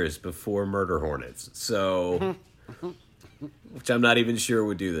 years before murder hornets. So, which I'm not even sure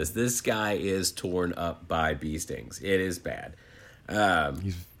would do this. This guy is torn up by bee stings. It is bad.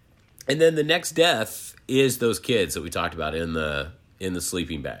 And then the next death is those kids that we talked about in the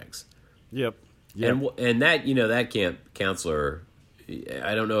sleeping bags. Yep. And that, that camp counselor,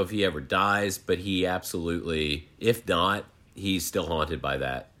 I don't know if he ever dies, but he absolutely, if not, he's still haunted by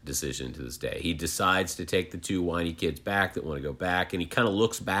that decision to this day. He decides to take the two whiny kids back that want to go back, and he kind of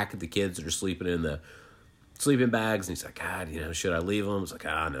looks back at the kids that are sleeping in the sleeping bags, and he's like, God, should I leave them? It's like,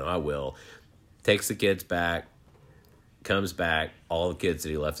 no, I will. Takes the kids back, comes back, all the kids that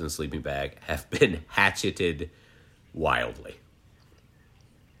he left in the sleeping bag have been hatcheted wildly.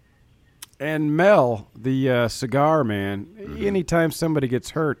 And Mel, the cigar man, anytime somebody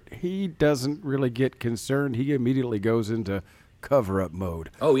gets hurt, he doesn't really get concerned. He immediately goes into cover-up mode.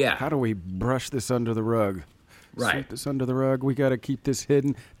 Oh, yeah. How do we brush this under the rug? Right. Sweep this under the rug. We got to keep this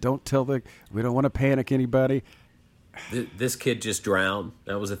hidden. We don't want to panic anybody. This kid just drowned.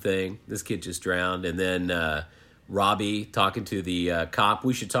 That was a thing. This kid just drowned. And then Robbie talking to the cop.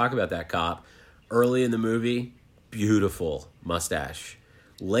 We should talk about that cop. Early in the movie, beautiful mustache.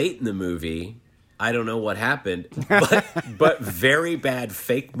 Late in the movie, I don't know what happened, but very bad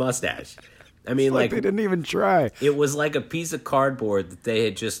fake mustache. I mean, Like they didn't even try. It was like a piece of cardboard that they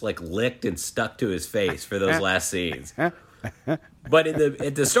had just licked and stuck to his face for those last scenes. But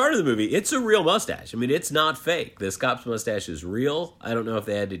at the start of the movie, it's a real mustache. I mean, it's not fake. This cop's mustache is real. I don't know if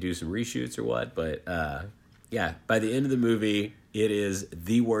they had to do some reshoots or what, but yeah, by the end of the movie, it is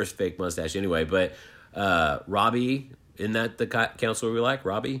the worst fake mustache anyway. But Robbie, isn't that the counselor we like?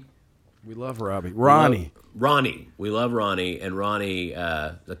 Robbie? We love Robbie. Ronnie. Ronnie. We love Ronnie. And Ronnie,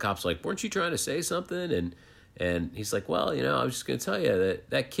 the cop's like, weren't you trying to say something? And he's like, well, I was just going to tell you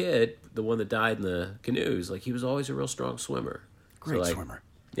that kid, the one that died in the canoes, he was always a real strong swimmer. Great swimmer.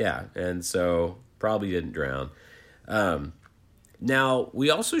 Yeah, and so probably didn't drown. Now,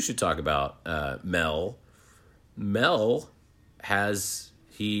 we also should talk about Mel. Mel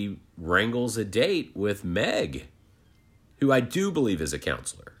he wrangles a date with Meg, who I do believe is a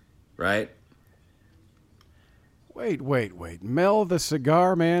counselor, right? Wait. Mel, the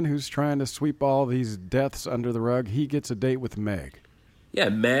cigar man who's trying to sweep all these deaths under the rug, he gets a date with Meg. Yeah,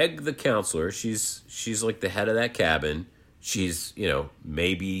 Meg, the counselor, she's like the head of that cabin. She's,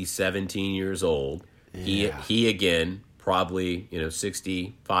 maybe 17 years old. Yeah. He again, probably,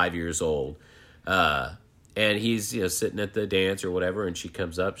 65 years old. And he's, sitting at the dance or whatever, and she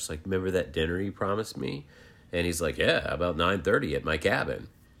comes up, she's like, remember that dinner you promised me? And he's like, yeah, about 9:30 at my cabin.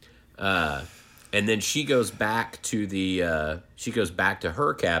 And then she goes back to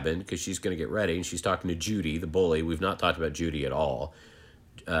her cabin because she's going to get ready, and she's talking to Judy, the bully. We've not talked about Judy at all.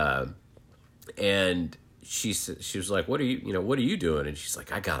 And she was like, what are you doing? And she's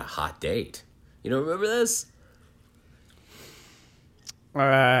like, I got a hot date. Remember this?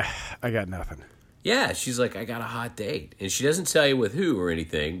 I got nothing. Yeah, she's like, I got a hot date. And she doesn't tell you with who or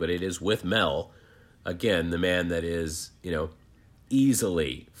anything, but it is with Mel. Again, the man that is,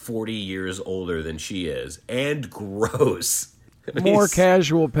 easily 40 years older than she is. And gross. More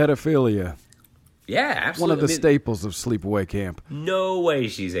casual pedophilia. Yeah, absolutely. One of the staples of sleepaway camp. No way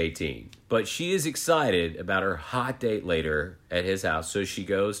she's 18. But she is excited about her hot date later at his house. So she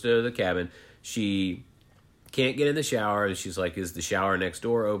goes to the cabin. She can't get in the shower. And she's like, is the shower next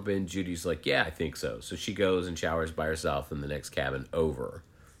door open? Judy's like, yeah, I think so. So she goes and showers by herself in the next cabin over,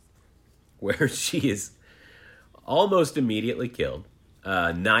 where she is almost immediately killed.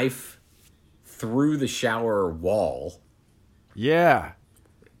 Knife through the shower wall. Yeah.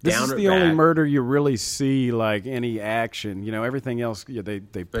 This Down is her the only back. murder you really see any action. Everything else they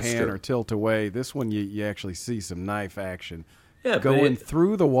pan true. or tilt away. This one you actually see some knife action. Yeah, but going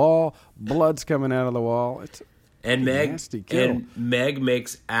through the wall, blood's coming out of the wall. It's And nasty kill. Meg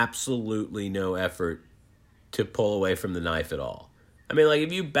makes absolutely no effort to pull away from the knife at all. I mean,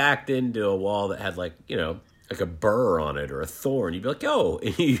 if you backed into a wall that had a burr on it or a thorn, you'd be like, oh,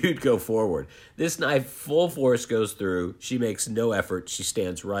 and you'd go forward. This knife, full force, goes through. She makes no effort. She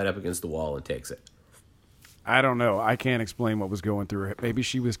stands right up against the wall and takes it. I don't know. I can't explain what was going through her. Maybe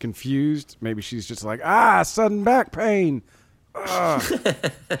she was confused. Maybe she's just like, sudden back pain.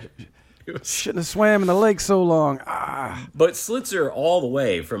 Shouldn't have swam in the lake so long. But slits her all the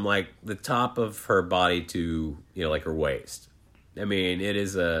way from the top of her body to her waist. I mean, it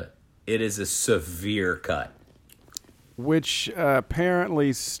is a severe cut. which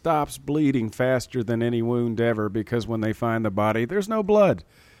apparently stops bleeding faster than any wound ever because when they find the body, there's no blood.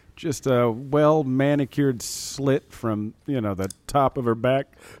 Just a well-manicured slit from, the top of her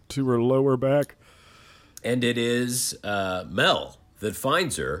back to her lower back. And it is Mel that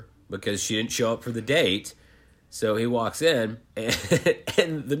finds her because she didn't show up for the date. So he walks in,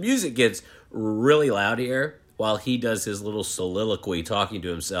 and the music gets really loud here while he does his little soliloquy talking to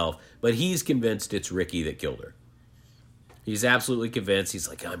himself. But he's convinced it's Ricky that killed her. He's absolutely convinced. He's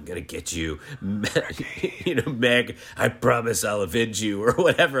like, I'm going to get you. Meg, I promise I'll avenge you, or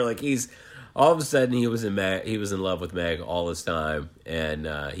whatever. Like, all of a sudden he was in love with Meg all this time, and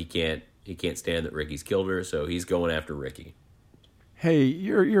he can't stand that Ricky's killed her, so he's going after Ricky. Hey,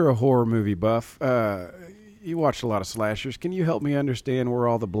 you're a horror movie buff. You watched a lot of slashers. Can you help me understand where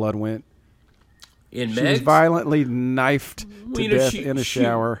all the blood went? She was violently knifed to death in a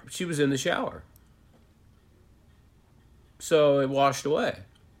shower. She was in the shower. So it washed away.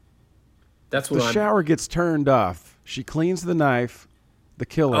 That's what the shower gets turned off. She cleans the knife, the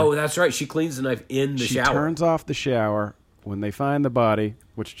killer. Oh, that's right. She cleans the knife in the shower. She turns off the shower when they find the body,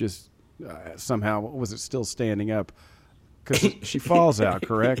 which just somehow, was it still standing up? Because she falls out,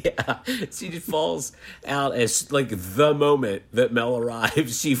 correct? Yeah, she just falls out as, like, the moment that Mel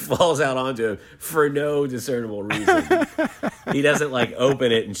arrives. She falls out onto him for no discernible reason. He doesn't, like,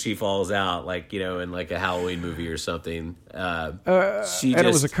 open it and she falls out, like, in, like, a Halloween movie or something. It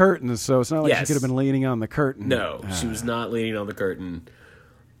was a curtain, so it's not like she could have been leaning on the curtain. No, she was not leaning on the curtain.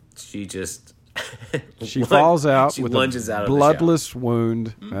 She just... she falls out with lunges a out bloodless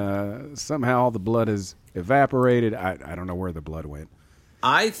wound. Somehow the blood is evaporated. I don't know where the blood went.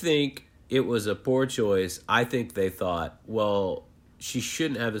 I think it was a poor choice. I think they thought, well, she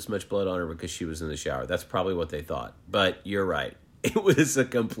shouldn't have this much blood on her because she was in the shower. That's probably what they thought. But you're right. It was a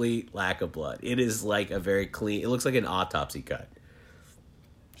complete lack of blood. It is like a very clean... It looks like an autopsy cut.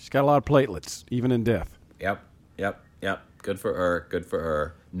 She's got a lot of platelets, even in death. Yep. Good for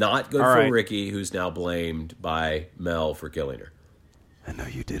her. Not good for Ricky, who's now blamed by Mel for killing her. I know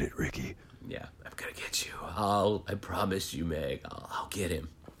you did it, Ricky. Yeah, I'm going to get you. I promise you, Meg. I'll get him.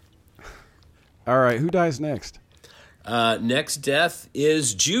 All right, who dies next? Next death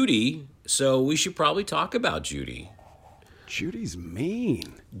is Judy, so we should probably talk about Judy. Judy's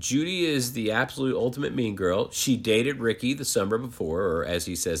mean. Judy is the absolute ultimate mean girl. She dated Ricky the summer before, or as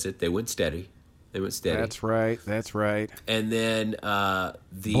he says it, they went steady. That's right. And then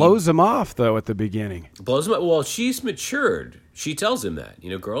blows him off, though, at the beginning. Blows him off. Well, she's matured. She tells him that.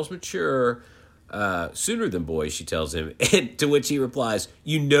 Girls mature sooner than boys, she tells him. And to which he replies,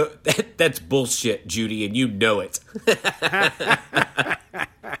 that's bullshit, Judy, and you know it.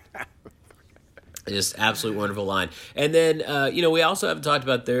 Just absolutely wonderful line. And then, we also haven't talked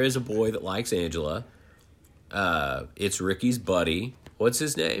about there is a boy that likes Angela. It's Ricky's buddy. What's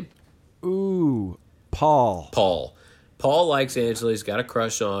his name? Ooh, Paul. Paul likes Angela. He's got a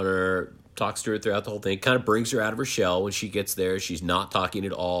crush on her. Talks to her throughout the whole thing. Kind of brings her out of her shell when she gets there. She's not talking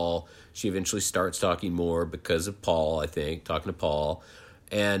at all. She eventually starts talking more because of Paul, I think. Talking to Paul.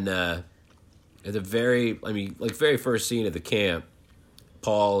 And at the very first scene of the camp,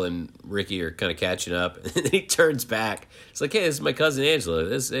 Paul and Ricky are kind of catching up. And then he turns back. It's like, hey, this is my cousin Angela.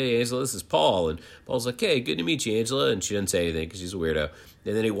 Hey, Angela, this is Paul. And Paul's like, hey, good to meet you, Angela. And she doesn't say anything because she's a weirdo.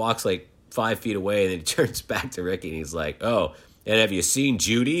 And then he walks like 5 feet away, and then he turns back to Ricky, and he's like, oh, and have you seen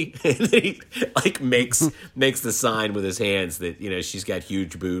Judy? And then he makes the sign with his hands that, she's got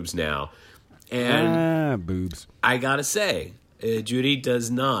huge boobs now. And boobs. I gotta say, Judy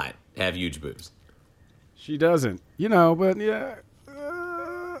does not have huge boobs. She doesn't. But yeah.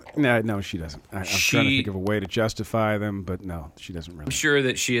 No, she doesn't. I'm trying to think of a way to justify them, but no, she doesn't really. I'm sure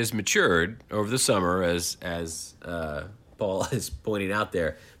that she has matured over the summer, as Paul is pointing out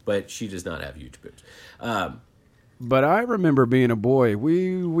there, but she does not have huge boobs. But I remember being a boy,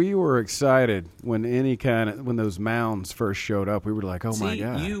 we were excited when when those mounds first showed up. We were like, oh my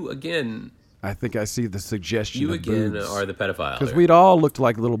God. You again. I think I see the suggestion you of again boobs. Are the pedophile. Because we'd all looked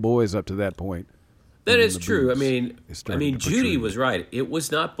like little boys up to that point. That is true. I mean, Judy was right. It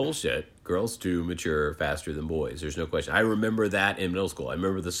was not bullshit. Girls do mature faster than boys. There's no question. I remember that in middle school. I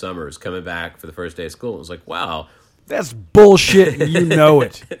remember the summers coming back for the first day of school. It was like, wow. That's bullshit. You know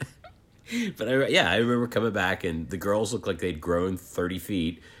it. But I remember coming back and the girls looked like they'd grown 30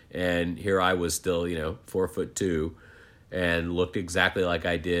 feet. And here I was still, 4'2", and looked exactly like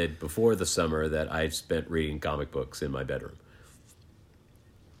I did before the summer that I spent reading comic books in my bedroom.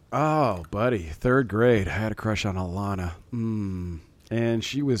 Oh, buddy, 3rd grade. I had a crush on Alana. And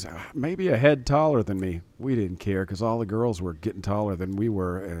she was maybe a head taller than me. We didn't care because all the girls were getting taller than we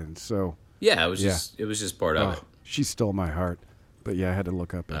were, and so it was just part of it. She stole my heart. But yeah, I had to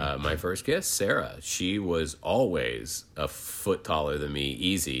look up. My first kiss, Sarah. She was always a foot taller than me,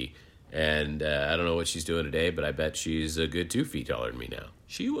 easy. And I don't know what she's doing today, but I bet she's a good 2 feet taller than me now.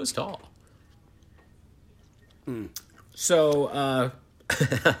 She was tall. So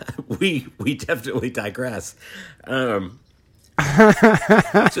we definitely digress. So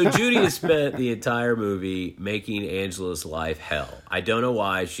Judy has spent the entire movie making Angela's life hell. I don't know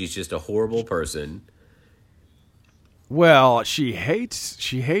why. She's just a horrible person. Well, she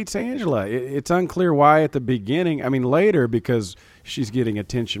hates Angela. It's unclear why at the beginning. I mean, later, because she's getting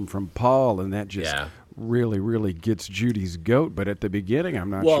attention from Paul, and that just really, really gets Judy's goat. But at the beginning, I'm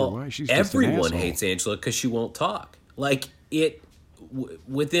not sure why. She's just an everyone asshole. hates Angela because she won't talk. Like,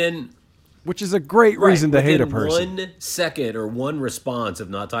 within... Which is a great reason to hate a person. 1 second or one response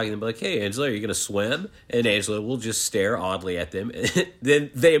of not talking, they'll be like, hey, Angela, are you going to swim? And Angela will just stare oddly at them. And then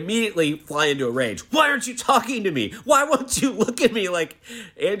they immediately fly into a rage. Why aren't you talking to me? Why won't you look at me? Like,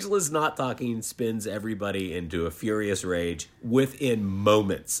 Angela's not talking spins everybody into a furious rage within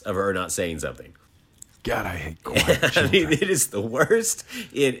moments of her not saying something. God, I hate quiet. I mean, it is the worst.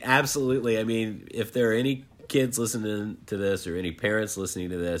 It absolutely, I mean, if there are any kids listening to this or any parents listening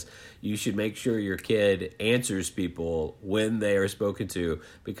to this, you should make sure your kid answers people when they are spoken to,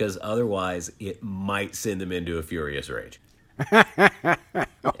 because otherwise it might send them into a furious rage. Why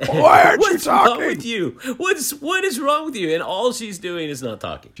aren't you talking? What's wrong with you? What is wrong with you? And all she's doing is not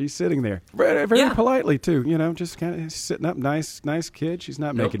talking. She's sitting there very politely too, just kind of sitting up. Nice kid. She's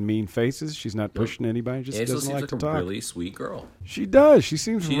not making mean faces. She's not pushing anybody. Just Angela doesn't seems like to a talk. really sweet girl. She does. She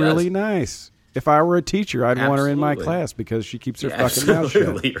seems really nice. If I were a teacher, I'd want her in my class because she keeps her fucking mouth shut.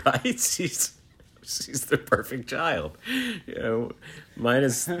 Absolutely, right? She's the perfect child.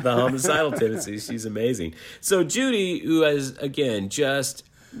 Minus the homicidal tendencies, she's amazing. So Judy, who has, again, just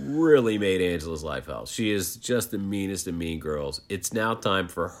really made Angela's life hell. She is just the meanest of mean girls. It's now time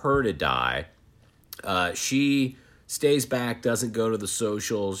for her to die. She stays back, doesn't go to the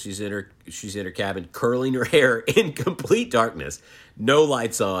socials. She's in her cabin, curling her hair in complete darkness. No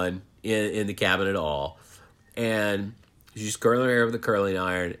lights on in the cabin at all. And she's curling her hair with a curling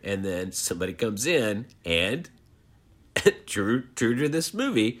iron, and then somebody comes in, and true to this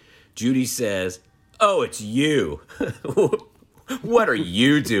movie, Judy says, "Oh, it's you. What are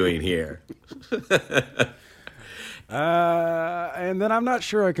you doing here?" And then I'm not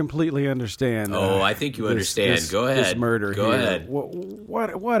sure I completely understand. I think you understand. Go ahead. This murder. Go here. ahead.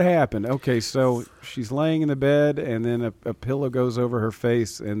 What happened? Okay, so she's laying in the bed, and then a pillow goes over her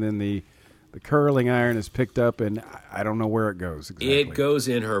face, and then the curling iron is picked up, and I don't know where it goes exactly. It goes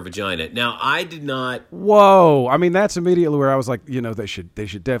in her vagina. Now, I did not... Whoa! I mean, that's immediately where I was like, they should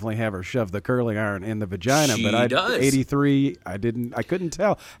definitely have her shove the curling iron in the vagina. She but does. 83, I couldn't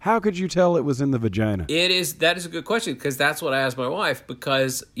tell. How could you tell it was in the vagina? That is a good question, because that's what I asked my wife,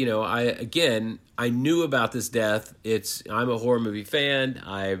 because, I knew about this death. I'm a horror movie fan.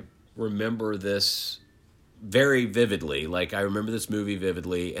 I remember this very vividly. Like, I remember this movie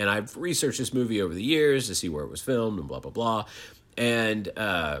vividly, and I've researched this movie over the years to see where it was filmed and blah, blah, blah. And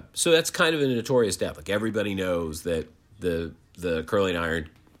so that's kind of a notorious death. Like, everybody knows that the curling iron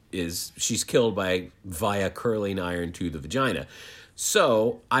she's killed via curling iron to the vagina.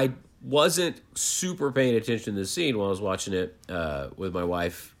 So I wasn't super paying attention to the scene while I was watching it with my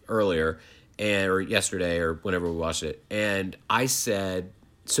wife earlier, or yesterday, or whenever we watched it. And I said,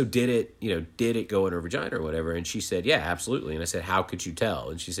 so did it go in her vagina or whatever? And she said, yeah, absolutely. And I said, how could you tell?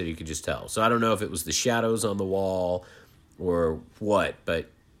 And she said, you could just tell. So I don't know if it was the shadows on the wall or what, but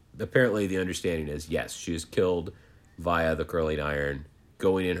apparently the understanding is, yes, she was killed via the curling iron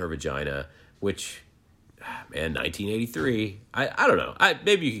going in her vagina, which, man, 1983, I don't know.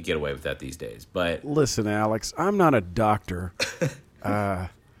 Maybe you could get away with that these days, but... Listen, Alex, I'm not a doctor. I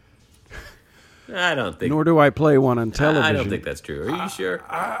don't think... Nor do I play one on television. I don't think that's true. Are you sure?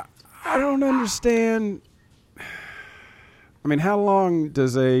 I don't understand. I mean, how long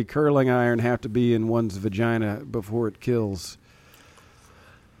does a curling iron have to be in one's vagina before it kills?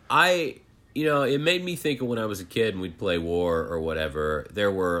 It made me think of when I was a kid and we'd play war or whatever.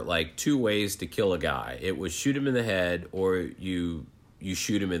 There were like 2 ways to kill a guy. It was shoot him in the head, or you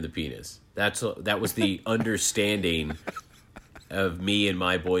shoot him in the penis. That was the understanding of me and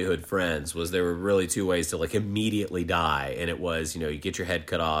my boyhood friends, was there were really 2 ways to like immediately die. And it was, you get your head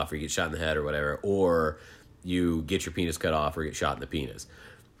cut off or you get shot in the head or whatever, or you get your penis cut off or get shot in the penis.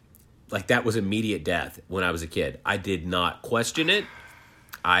 Like, that was immediate death when I was a kid. I did not question it.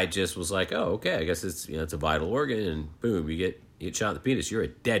 I just was like, oh, okay, I guess it's a vital organ, and boom, you get shot in the penis, you're a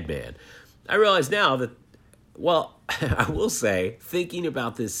dead man. I realize now that, well, I will say, thinking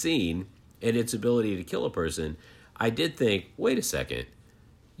about this scene and its ability to kill a person, I did think, wait a second,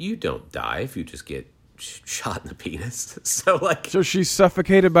 you don't die if you just get shot in the penis. So she's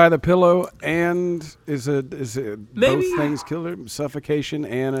suffocated by the pillow, and is it maybe, both things killed her? Suffocation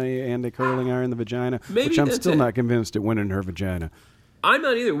and a curling iron in the vagina, maybe which I'm still not convinced it went in her vagina. I'm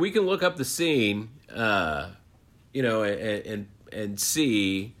not either. We can look up the scene, and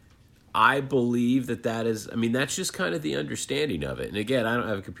see. I believe that is. I mean, that's just kind of the understanding of it. And again, I don't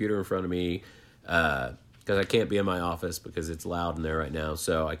have a computer in front of me because I can't be in my office because it's loud in there right now.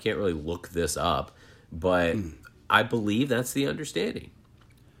 So I can't really look this up. But I believe that's the understanding.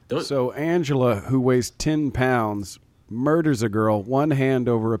 So Angela, who weighs 10 pounds, murders a girl, one hand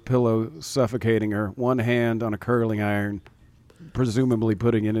over a pillow suffocating her, one hand on a curling iron, presumably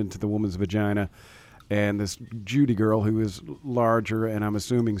putting it into the woman's vagina. And this Judy girl, who is larger and I'm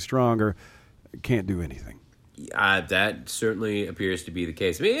assuming stronger, can't do anything. That certainly appears to be the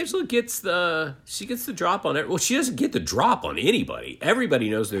case. I mean, Angela gets the drop on it. Well, she doesn't get the drop on anybody. Everybody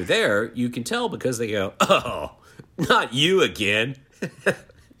knows they're there. You can tell because they go, "Oh, not you again,"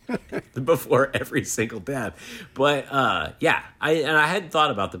 before every single death. But I hadn't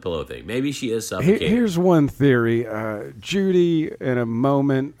thought about the pillow thing. Maybe she is suffocating. Here's one theory: Judy, in a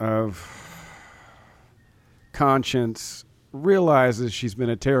moment of conscience, realizes she's been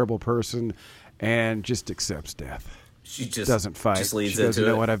a terrible person and just accepts death. She just doesn't fight. Just leans she doesn't into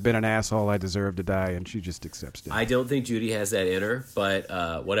know it. what I've been an asshole. I deserve to die, and she just accepts death. I don't think Judy has that in her,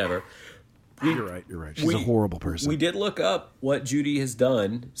 but whatever. You're right. She's a horrible person. We did look up what Judy has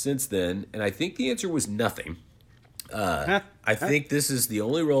done since then, and I think the answer was nothing. I think this is the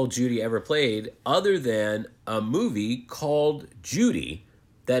only role Judy ever played other than a movie called Judy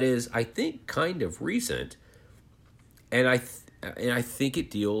that is, I think, kind of recent. And I think it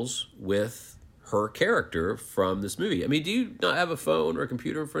deals with her character from this movie. I mean, do you not have a phone or a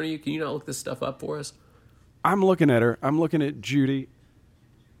computer in front of you? Can you not look this stuff up for us? I'm looking at her. I'm looking at Judy,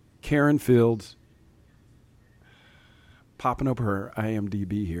 Karen Fields, popping up her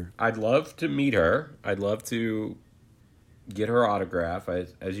IMDb here. I'd love to meet her. I'd love to get her autograph.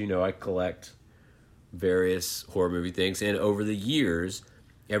 As you know, I collect various horror movie things. And over the years,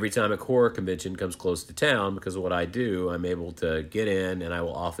 every time a horror convention comes close to town, because of what I do, I'm able to get in and I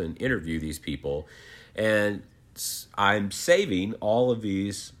will often interview these people. And I'm saving all of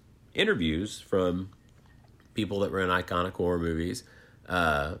these interviews from people that were in iconic horror movies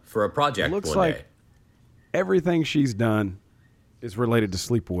for a project Looks one like day. Everything she's done is related to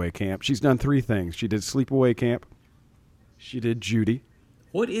Sleepaway Camp. She's done 3 things. She did Sleepaway Camp. She did Judy.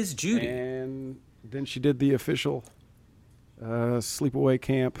 What is Judy? And then she did the official Sleepaway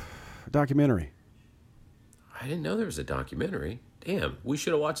Camp documentary. I didn't know there was a documentary. Damn, we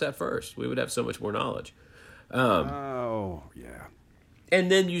should have watched that first. We would have so much more knowledge. Oh, yeah.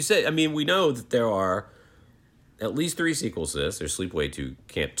 And then you say, I mean, we know that there are at least 3 sequels to this. There's Sleepaway to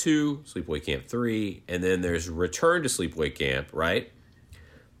Camp 2, Sleepaway Camp 3, and then there's Return to Sleepaway Camp, right?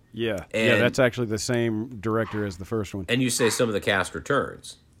 Yeah. And, that's actually the same director as the first one. And you say some of the cast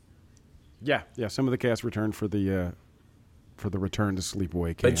returns. Yeah, some of the cast returned for the Return to Sleepaway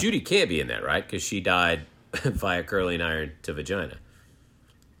Camp. But Judy can't be in that, right? Because she died via curling iron to vagina.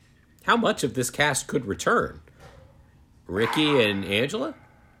 How much of this cast could return? Ricky and Angela?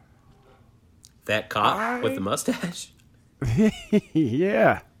 That cop with the mustache?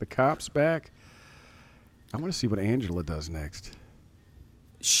 Yeah, the cop's back. I want to see what Angela does next.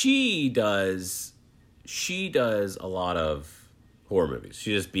 She does a lot of horror movies.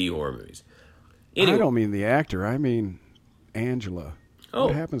 She does B horror movies. Anyway, I don't mean the actor. I mean Angela. Oh.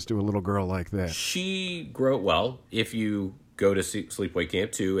 What happens to a little girl like that? If you go to Sleepaway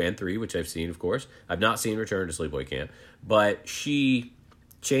Camp 2 and 3, which I've seen, of course. I've not seen Return to Sleepaway Camp. But she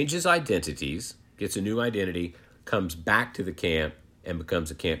changes identities, gets a new identity, comes back to the camp, and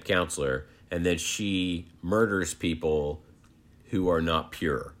becomes a camp counselor. And then she murders people who are not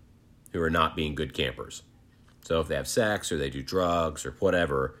pure, who are not being good campers. So if they have sex or they do drugs or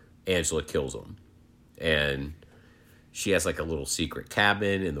whatever, Angela kills them. And she has like a little secret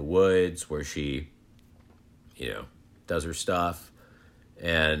cabin in the woods where she, does her stuff.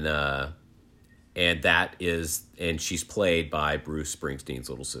 And she's played by Bruce Springsteen's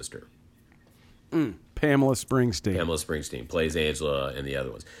little sister. Pamela Springsteen. Pamela Springsteen plays Angela and the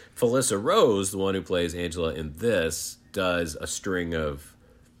other ones. Felissa Rose, the one who plays Angela in this, does a string of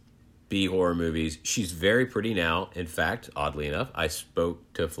B horror movies. She's very pretty now. In fact, oddly enough, I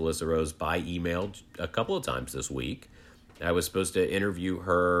spoke to Felissa Rose by email a couple of times this week. I was supposed to interview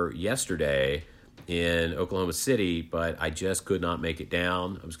her yesterday in Oklahoma City, but I just could not make it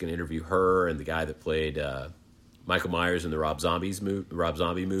down. I was going to interview her and the guy that played Michael Myers in the Rob Zombie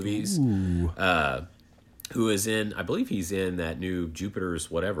movies. who is in, I believe he's in that new Jupiter's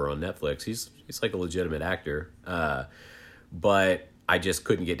whatever on Netflix. He's like a legitimate actor. But I just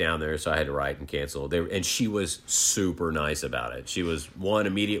couldn't get down there, so I had to write and cancel. And she was super nice about it. She was, one,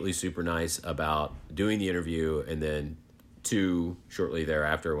 immediately super nice about doing the interview, and then two, shortly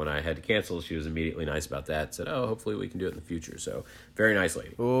thereafter when I had to cancel, she was immediately nice about that. Said, oh, hopefully we can do it in the future. So, very nice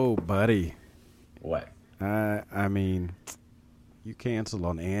lady. Oh, buddy. What? I mean, you canceled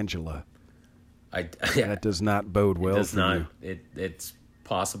on Angela. Yeah, that does not bode well for you. It's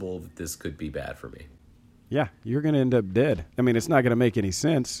possible that this could be bad for me. Yeah, you're going to end up dead. I mean, it's not going to make any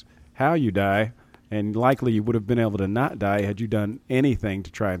sense how you die, and likely you would have been able to not die had you done anything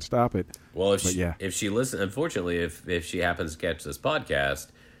to try and stop it. Well, if she listens, unfortunately, if she happens to catch this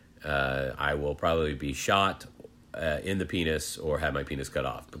podcast, I will probably be shot in the penis or have my penis cut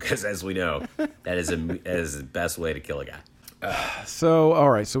off, because as we know, that is the best way to kill a guy. So, all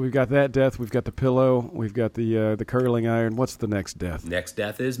right, so we've got that death, we've got the pillow, we've got the curling iron. What's the next death? Next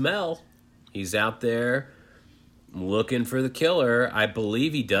death is Mel. He's out there looking for the killer. I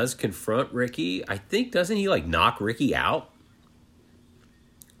believe he does confront Ricky. I think, doesn't he like knock Ricky out?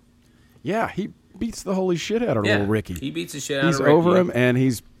 Yeah, he beats the holy shit out of little Ricky. He beats the shit out of Ricky. He's over him, and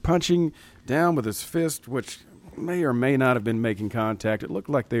he's punching down with his fist, which may or may not have been making contact. It looked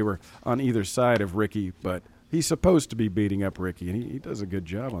like they were on either side of Ricky, but he's supposed to be beating up Ricky, and he does a good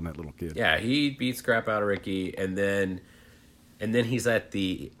job on that little kid. Yeah, he beats crap out of Ricky, and then he's at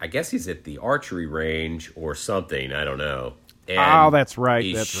the archery range or something. I don't know. And that's right.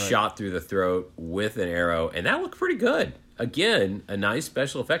 He's shot through the throat with an arrow, and that looked pretty good. Again, a nice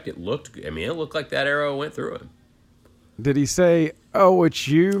special effect. It looked like that arrow went through him. Did he say, "Oh, it's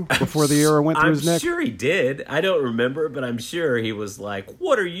you," before the arrow went through his neck? I'm sure he did. I don't remember, but I'm sure he was like,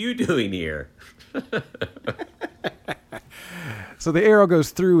 "What are you doing here?" So the arrow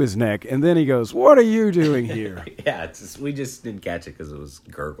goes through his neck, and then he goes, "What are you doing here?" Yeah, we just didn't catch it because it was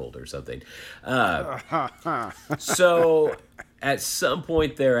gurgled or something. So at some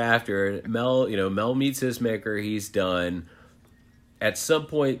point thereafter, Mel meets his maker. He's done. At some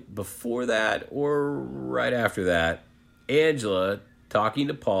point before that or right after that, Angela, talking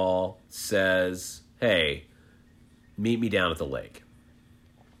to Paul, says, "Hey, meet me down at the lake.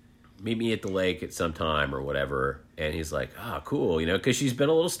 Meet me at the lake at some time or whatever." And he's like, cool, because she's been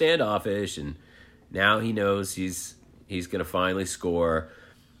a little standoffish, and now he knows he's going to finally score.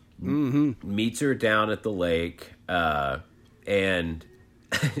 Mm-hmm. Meets her down at the lake, and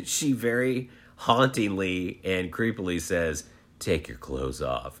she very hauntingly and creepily says, "Take your clothes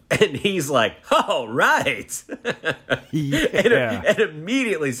off." And he's like, "Oh, right." Yeah. and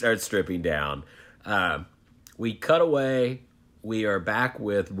immediately starts stripping down. We cut away. We are back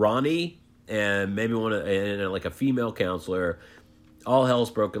with Ronnie and maybe like a female counselor. All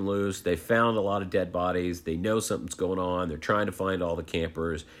hell's broken loose. They found a lot of dead bodies. They know something's going on. They're trying to find all the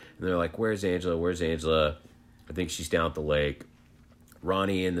campers. And they're like, "Where's Angela? Where's Angela?" I think she's down at the lake.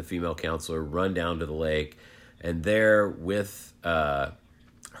 Ronnie and the female counselor run down to the lake. And there, with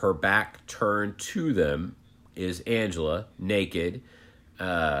her back turned to them, is Angela, naked,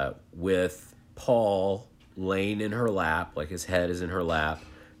 with Paul laying in her lap, like his head is in her lap,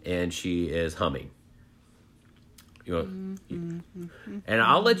 and she is humming. And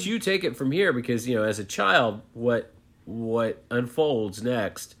I'll let you take it from here, because as a child, what unfolds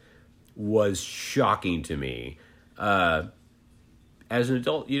next was shocking to me. As an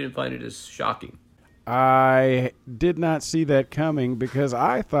adult, you didn't find it as shocking. I did not see that coming, because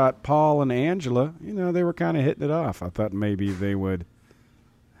I thought Paul and Angela, they were kind of hitting it off. I thought maybe they would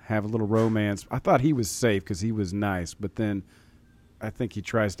have a little romance. I thought he was safe because he was nice, but then I think he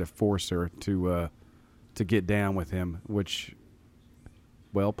tries to force her to get down with him, which,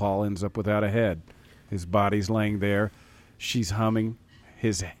 well, Paul ends up without a head. His body's laying there. She's humming,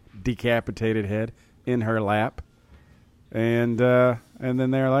 his decapitated head in her lap. And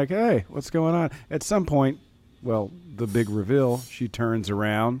then they're like, "Hey, what's going on?" At some point, well, the big reveal, she turns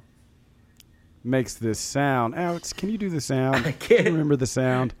around, makes this sound. Alex, can you do the sound? I can't. Do you remember the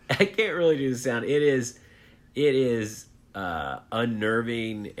sound? I can't really do the sound. It is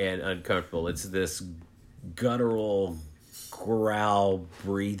unnerving and uncomfortable. It's this guttural growl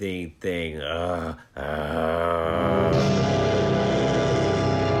breathing thing. How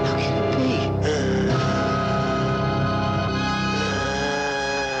can it be?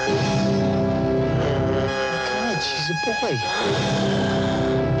 God, she's a boy.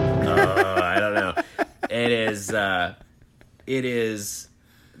 I don't know. It is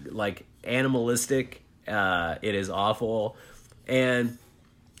like animalistic. It is awful, and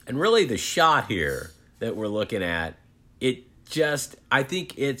really the shot here that we're looking at, it I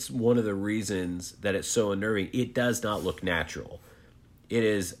think it's one of the reasons that it's so unnerving. It does not look natural. It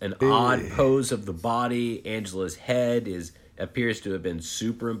is an odd pose of the body. Angela's head appears to have been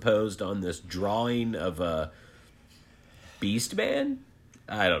superimposed on this drawing of a beast man.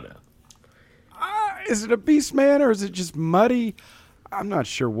 I don't know. Is it a beast man or is it just muddy? I'm not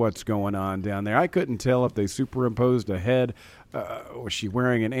sure what's going on down there. I couldn't tell if they superimposed a head. Was she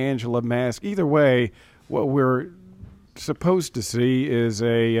wearing an Angela mask? Either way, what we're supposed to see is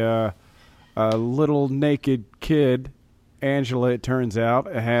a little naked kid. Angela, it turns out,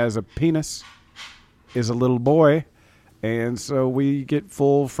 has a penis, is a little boy, and so we get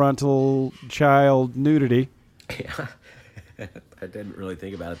full frontal child nudity. Yeah. I didn't really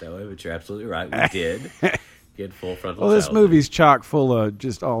think about it that way, but you're absolutely right. We did get full frontal. Well, this movie's chock full of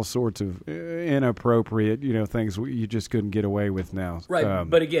just all sorts of inappropriate, things you just couldn't get away with now. Right,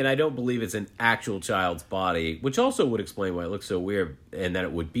 but again, I don't believe it's an actual child's body, which also would explain why it looks so weird, and that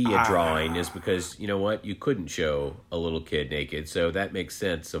it would be a drawing is because, you know what, you couldn't show a little kid naked, so that makes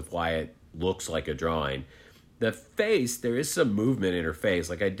sense of why it looks like a drawing. The face, there is some movement in her face.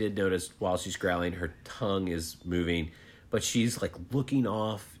 Like I did notice while she's growling, her tongue is moving. But she's like looking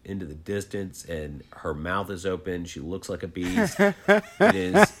off into the distance and her mouth is open. She looks like a beast.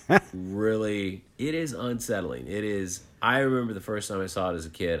 It is unsettling. I remember the first time I saw it as a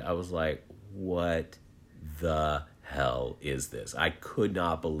kid, I was like, what the hell is this? I could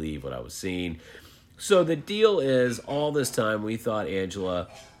not believe what I was seeing. So the deal is, all this time we thought Angela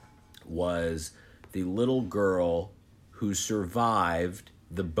was the little girl who survived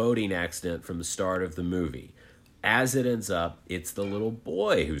the boating accident from the start of the movie. As it ends up, it's the little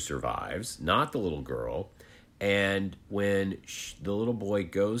boy who survives, not the little girl. And when the little boy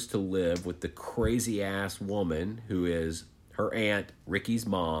goes to live with the crazy-ass woman who is her aunt, Ricky's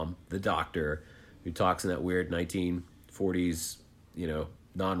mom, the doctor, who talks in that weird 1940s,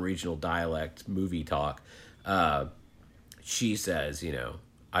 non-regional dialect movie talk, she says,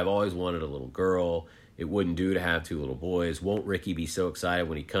 I've always wanted a little girl. It wouldn't do to have two little boys. Won't Ricky be so excited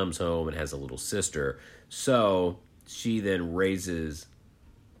when he comes home and has a little sister? So she then raises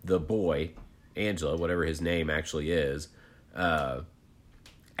the boy, Angela, whatever his name actually is,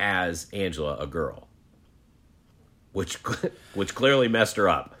 as Angela, a girl. Which clearly messed her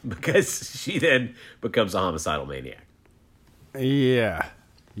up because she then becomes a homicidal maniac. Yeah.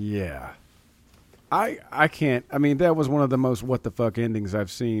 I can't. I mean, that was one of the most what the fuck endings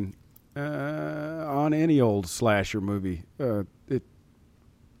I've seen on any old slasher movie.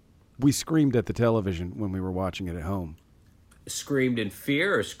 We screamed at the television when we were watching it at home. Screamed in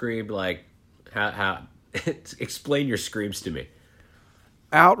fear or screamed like, how explain your screams to me.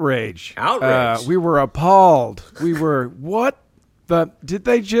 Outrage. We were appalled. We were, what? Can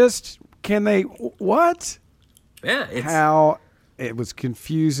they, what? Yeah. How, it was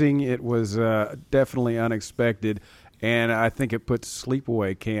confusing. It was definitely unexpected. And I think it puts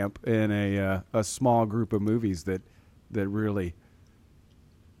Sleepaway Camp in a small group of movies that really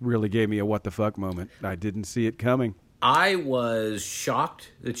gave me a what the fuck moment. I didn't see it coming. I was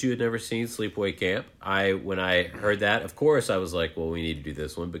shocked that you had never seen Sleepaway Camp. When I heard that, of course, I was like, well, we need to do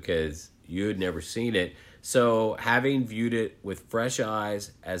this one because you had never seen it. So having viewed it with fresh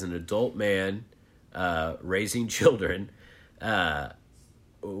eyes as an adult man raising children, what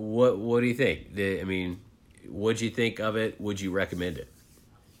do you think? What'd you think of it? Would you recommend it?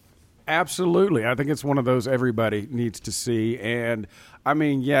 Absolutely. I think it's one of those everybody needs to see. And,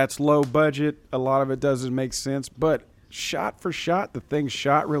 it's low budget. A lot of it doesn't make sense. But shot for shot, the thing's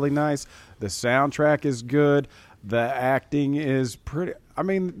shot really nice. The soundtrack is good. The acting is pretty...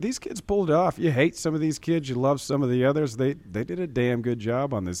 these kids pulled it off. You hate some of these kids. You love some of the others. They did a damn good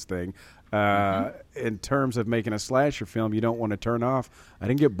job on this thing. In terms of making a slasher film, you don't want to turn off. I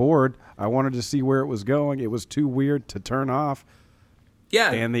didn't get bored. I wanted to see where it was going. It was too weird to turn off.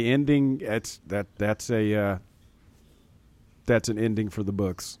 Yeah, and the ending, that's an ending for the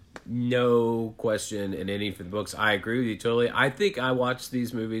books. No question, an ending for the books. I agree with you totally. I think I watch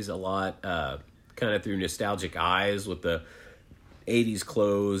these movies a lot, kind of through nostalgic eyes with the 80s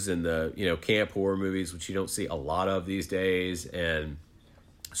clothes and the camp horror movies, which you don't see a lot of these days. And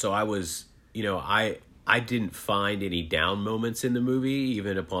so I was, I didn't find any down moments in the movie,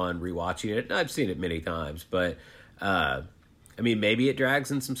 even upon rewatching it. I've seen it many times, but maybe it drags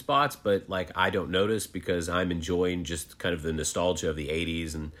in some spots, but I don't notice because I'm enjoying just kind of the nostalgia of the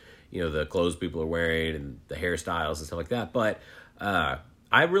 80s and, the clothes people are wearing and the hairstyles and stuff like that. But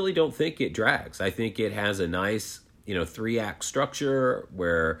I really don't think it drags. I think it has a nice, 3-act structure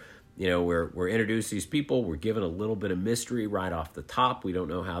where, we're introduced to these people. We're given a little bit of mystery right off the top. We don't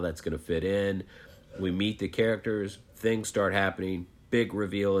know how that's going to fit in. we meet the characters, things start happening, big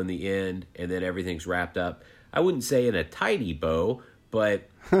reveal in the end, and then everything's wrapped up. I wouldn't say in a tidy bow, but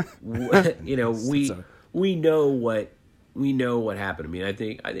we know what happened. I mean, I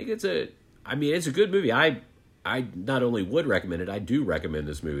think it's a good movie. I not only would recommend it, I do recommend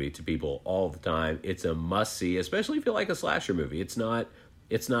this movie to people all the time. It's a must see, especially if you like a slasher movie. It's not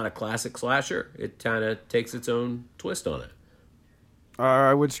a classic slasher. It kind of takes its own twist on it.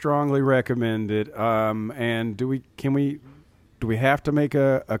 I would strongly recommend it. And do we have to make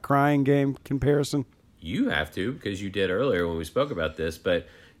a Crying Game comparison? You have to, because you did earlier when we spoke about this. But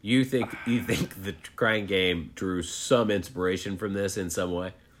you think the Crying Game drew some inspiration from this in some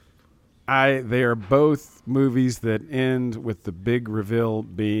way? They are both movies that end with the big reveal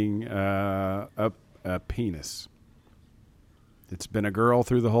being a penis. It's been a girl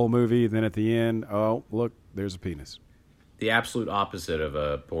through the whole movie. Then at the end, oh, look, there's a penis. The absolute opposite of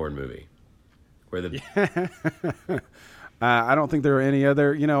a porn movie. Where the I don't think there are any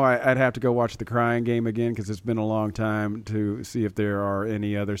other. I'd have to go watch The Crying Game again because it's been a long time to see if there are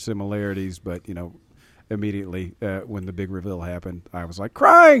any other similarities. But, immediately when the big reveal happened, I was like,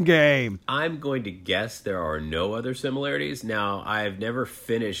 Crying Game! I'm going to guess there are no other similarities. Now, I've never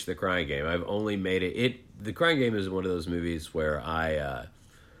finished The Crying Game. I've only made it. The Crying Game is one of those movies where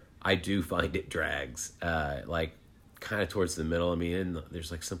I do find it drags. Kind of towards the middle. I mean, there's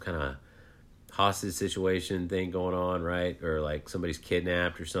like some kind of hostage situation thing going on, right? Or like somebody's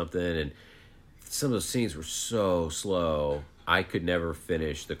kidnapped or something. And some of those scenes were so slow. I could never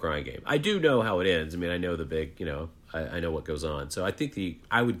finish The Crying Game. I do know how it ends. I mean, I know the big, I know what goes on. So I think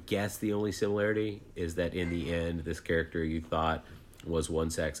I would guess the only similarity is that in the end, this character you thought was one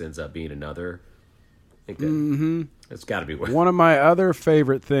sex ends up being another. I think that's got to be one of my other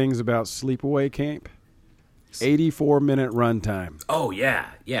favorite things about Sleepaway Camp. 84-minute runtime. Oh, yeah.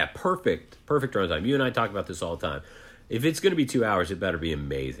 Yeah, perfect runtime. You and I talk about this all the time. If it's going to be 2 hours, it better be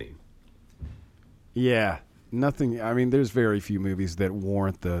amazing. Yeah. Nothing. I mean, there's very few movies that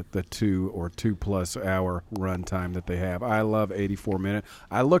warrant the 2 or 2+ hour runtime that they have. I love 84-minute.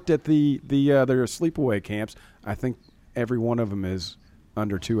 I looked at their Sleepaway Camps. I think every one of them is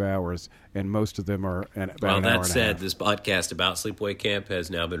under 2 hours, and most of them are about an hour and a half. That said, this podcast about Sleepaway Camp has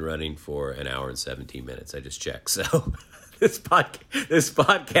now been running for an hour and 17 minutes. I just checked. So this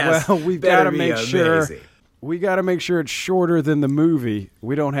podcast. Well, we've got to make sure. We got to make sure it's shorter than the movie.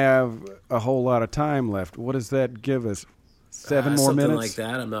 We don't have a whole lot of time left. What does that give us? 7 more minutes? Something like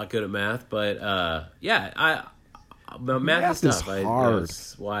that. I'm not good at math, but math is tough. Hard.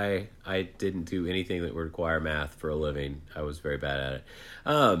 That's why I didn't do anything that would require math for a living. I was very bad at it.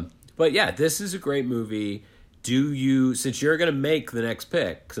 But yeah, this is a great movie. Since you're going to make the next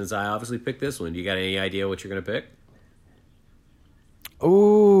pick, since I obviously picked this one, do you got any idea what you're going to pick?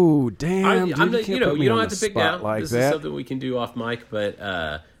 Oh, damn! You don't have to pick now. Like this that. is something we can do off mic, but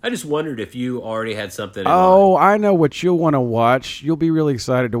I just wondered if you already had something. I know what you'll want to watch. You'll be really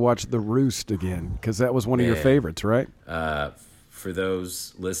excited to watch The Roost again because that was one of your favorites, right? For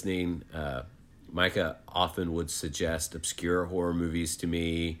those listening, Micah often would suggest obscure horror movies to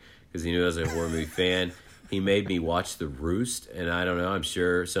me because he knew I was a horror movie fan. He made me watch The Roost, and I don't know. I'm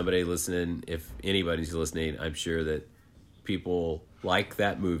sure somebody listening, if anybody's listening, I'm sure that people like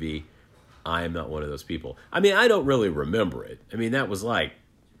that movie. I am not one of those people. I mean, I don't really remember it. I mean, that was like,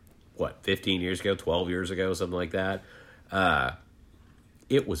 15 years ago, 12 years ago, something like that.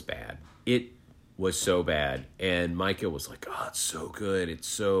 It was bad. It was so bad. And Micah was like, oh, it's so good. It's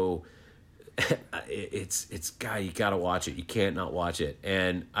so... it's guy, you got to watch it. You can't not watch it.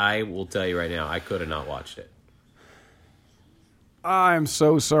 And I will tell you right now, I could have not watched it. I'm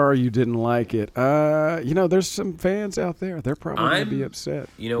so sorry you didn't like it. There's some fans out there. They're probably going to be upset.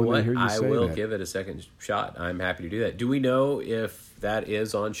 You know what? I will give it a second shot. I'm happy to do that. Do we know if that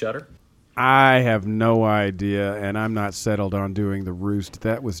is on Shudder? I have no idea, and I'm not settled on doing The Roost.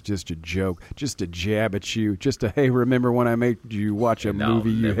 That was just a joke, just a jab at you, just a, hey, remember when I made you watch a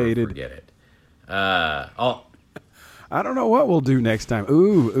movie you hated? Forget it. I don't know what we'll do next time.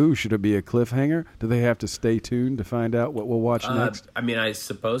 Ooh, should it be a cliffhanger? Do they have to stay tuned to find out what we'll watch next? I mean, I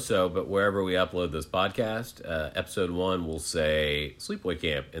suppose so, but wherever we upload this podcast, episode 1 will say Sleepaway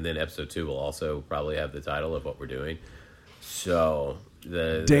Camp, and then episode 2 will also probably have the title of what we're doing. So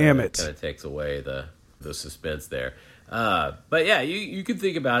it kind of takes away the suspense there. But yeah, you can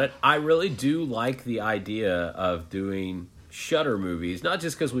think about it. I really do like the idea of doing Shudder movies, not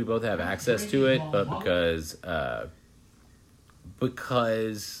just because we both have access to it, but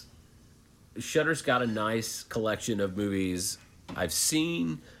because Shudder's got a nice collection of movies I've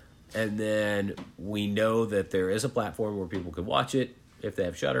seen, and then we know that there is a platform where people can watch it if they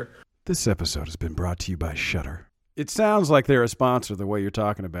have Shudder. This episode has been brought to you by Shudder. It sounds like they're a sponsor the way you're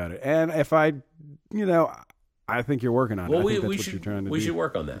talking about it. And if I think you're working on it. Well, I think that's we what should, you're trying to do. we should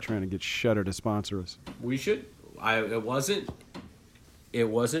work on that. You're trying to get Shudder to sponsor us. We should. It wasn't,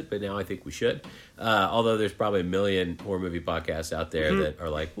 but now I think we should. Although there's probably a million horror movie podcasts out there that are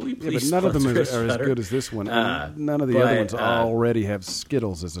like, will you please but none of them are sponsor as Shudder? good as this one. None of the other ones already have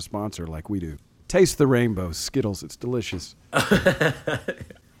Skittles as a sponsor like we do. Taste the rainbow, Skittles. It's delicious.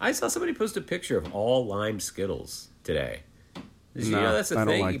 I saw somebody post a picture of all lime Skittles today. Did you know that's a I don't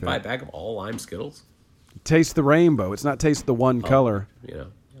thing? like You buy a that. bag of all lime Skittles? Taste the rainbow. It's not taste the one color.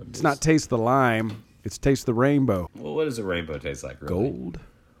 It's not taste the lime. It's taste the rainbow. Well, what does a rainbow taste like, really? Gold.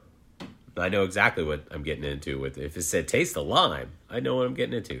 I know exactly what I'm getting into with it. If it said taste the lime, I know what I'm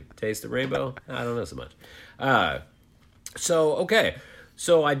getting into. Taste the rainbow? I don't know so much. Okay.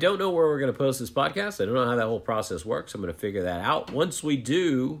 So I don't know where we're going to post this podcast. I don't know how that whole process works. I'm going to figure that out. Once we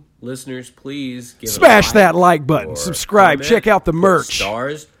do, listeners, please give Smash it a like that like button. or Subscribe. comment, Check out the put merch.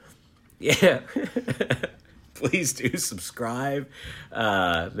 Stars. Yeah. Please do subscribe.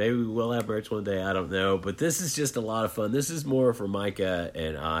 Maybe we will have merch one day. I don't know. But this is just a lot of fun. This is more for Micah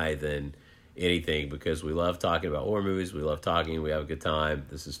and I than anything because we love talking about horror movies. We love talking. We have a good time.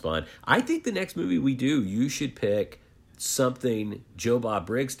 This is fun. I think the next movie we do, you should pick something Joe Bob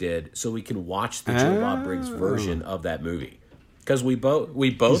Briggs did so we can watch the Joe Bob Briggs version of that movie. Because we both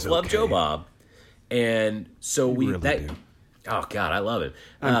love Joe Bob. And so we really do. Oh, God, I love it.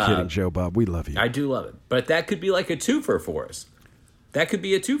 I'm kidding, Joe Bob. We love you. I do love it. But that could be like a twofer for us. That could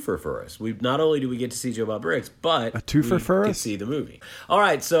be a twofer for us. We not only do we get to see Joe Bob Briggs, but A twofer for we can us? see the movie. All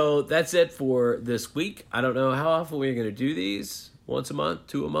right, so that's it for this week. I don't know how often we're going to do these. Once a month,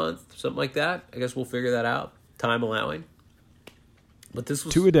 2 a month, something like that. I guess we'll figure that out, time allowing. But this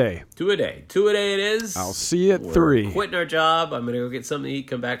was 2 a day. 2 a day. 2 a day it is. I'll see you at We're 3. Quitting our job. I'm going to go get something to eat,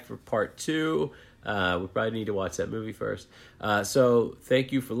 come back for part 2. We probably need to watch that movie first. So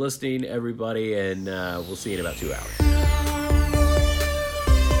thank you for listening, everybody, and we'll see you in about 2 hours.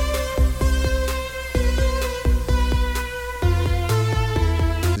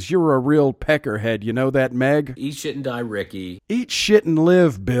 You're a real peckerhead. You know that, Meg? Eat shit and die, Ricky. Eat shit and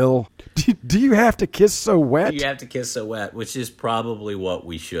live, Bill. Do you have to kiss so wet? You have to kiss so wet, which is probably what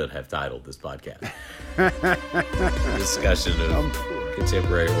we should have titled this podcast. Discussion of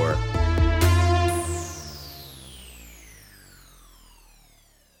contemporary horror.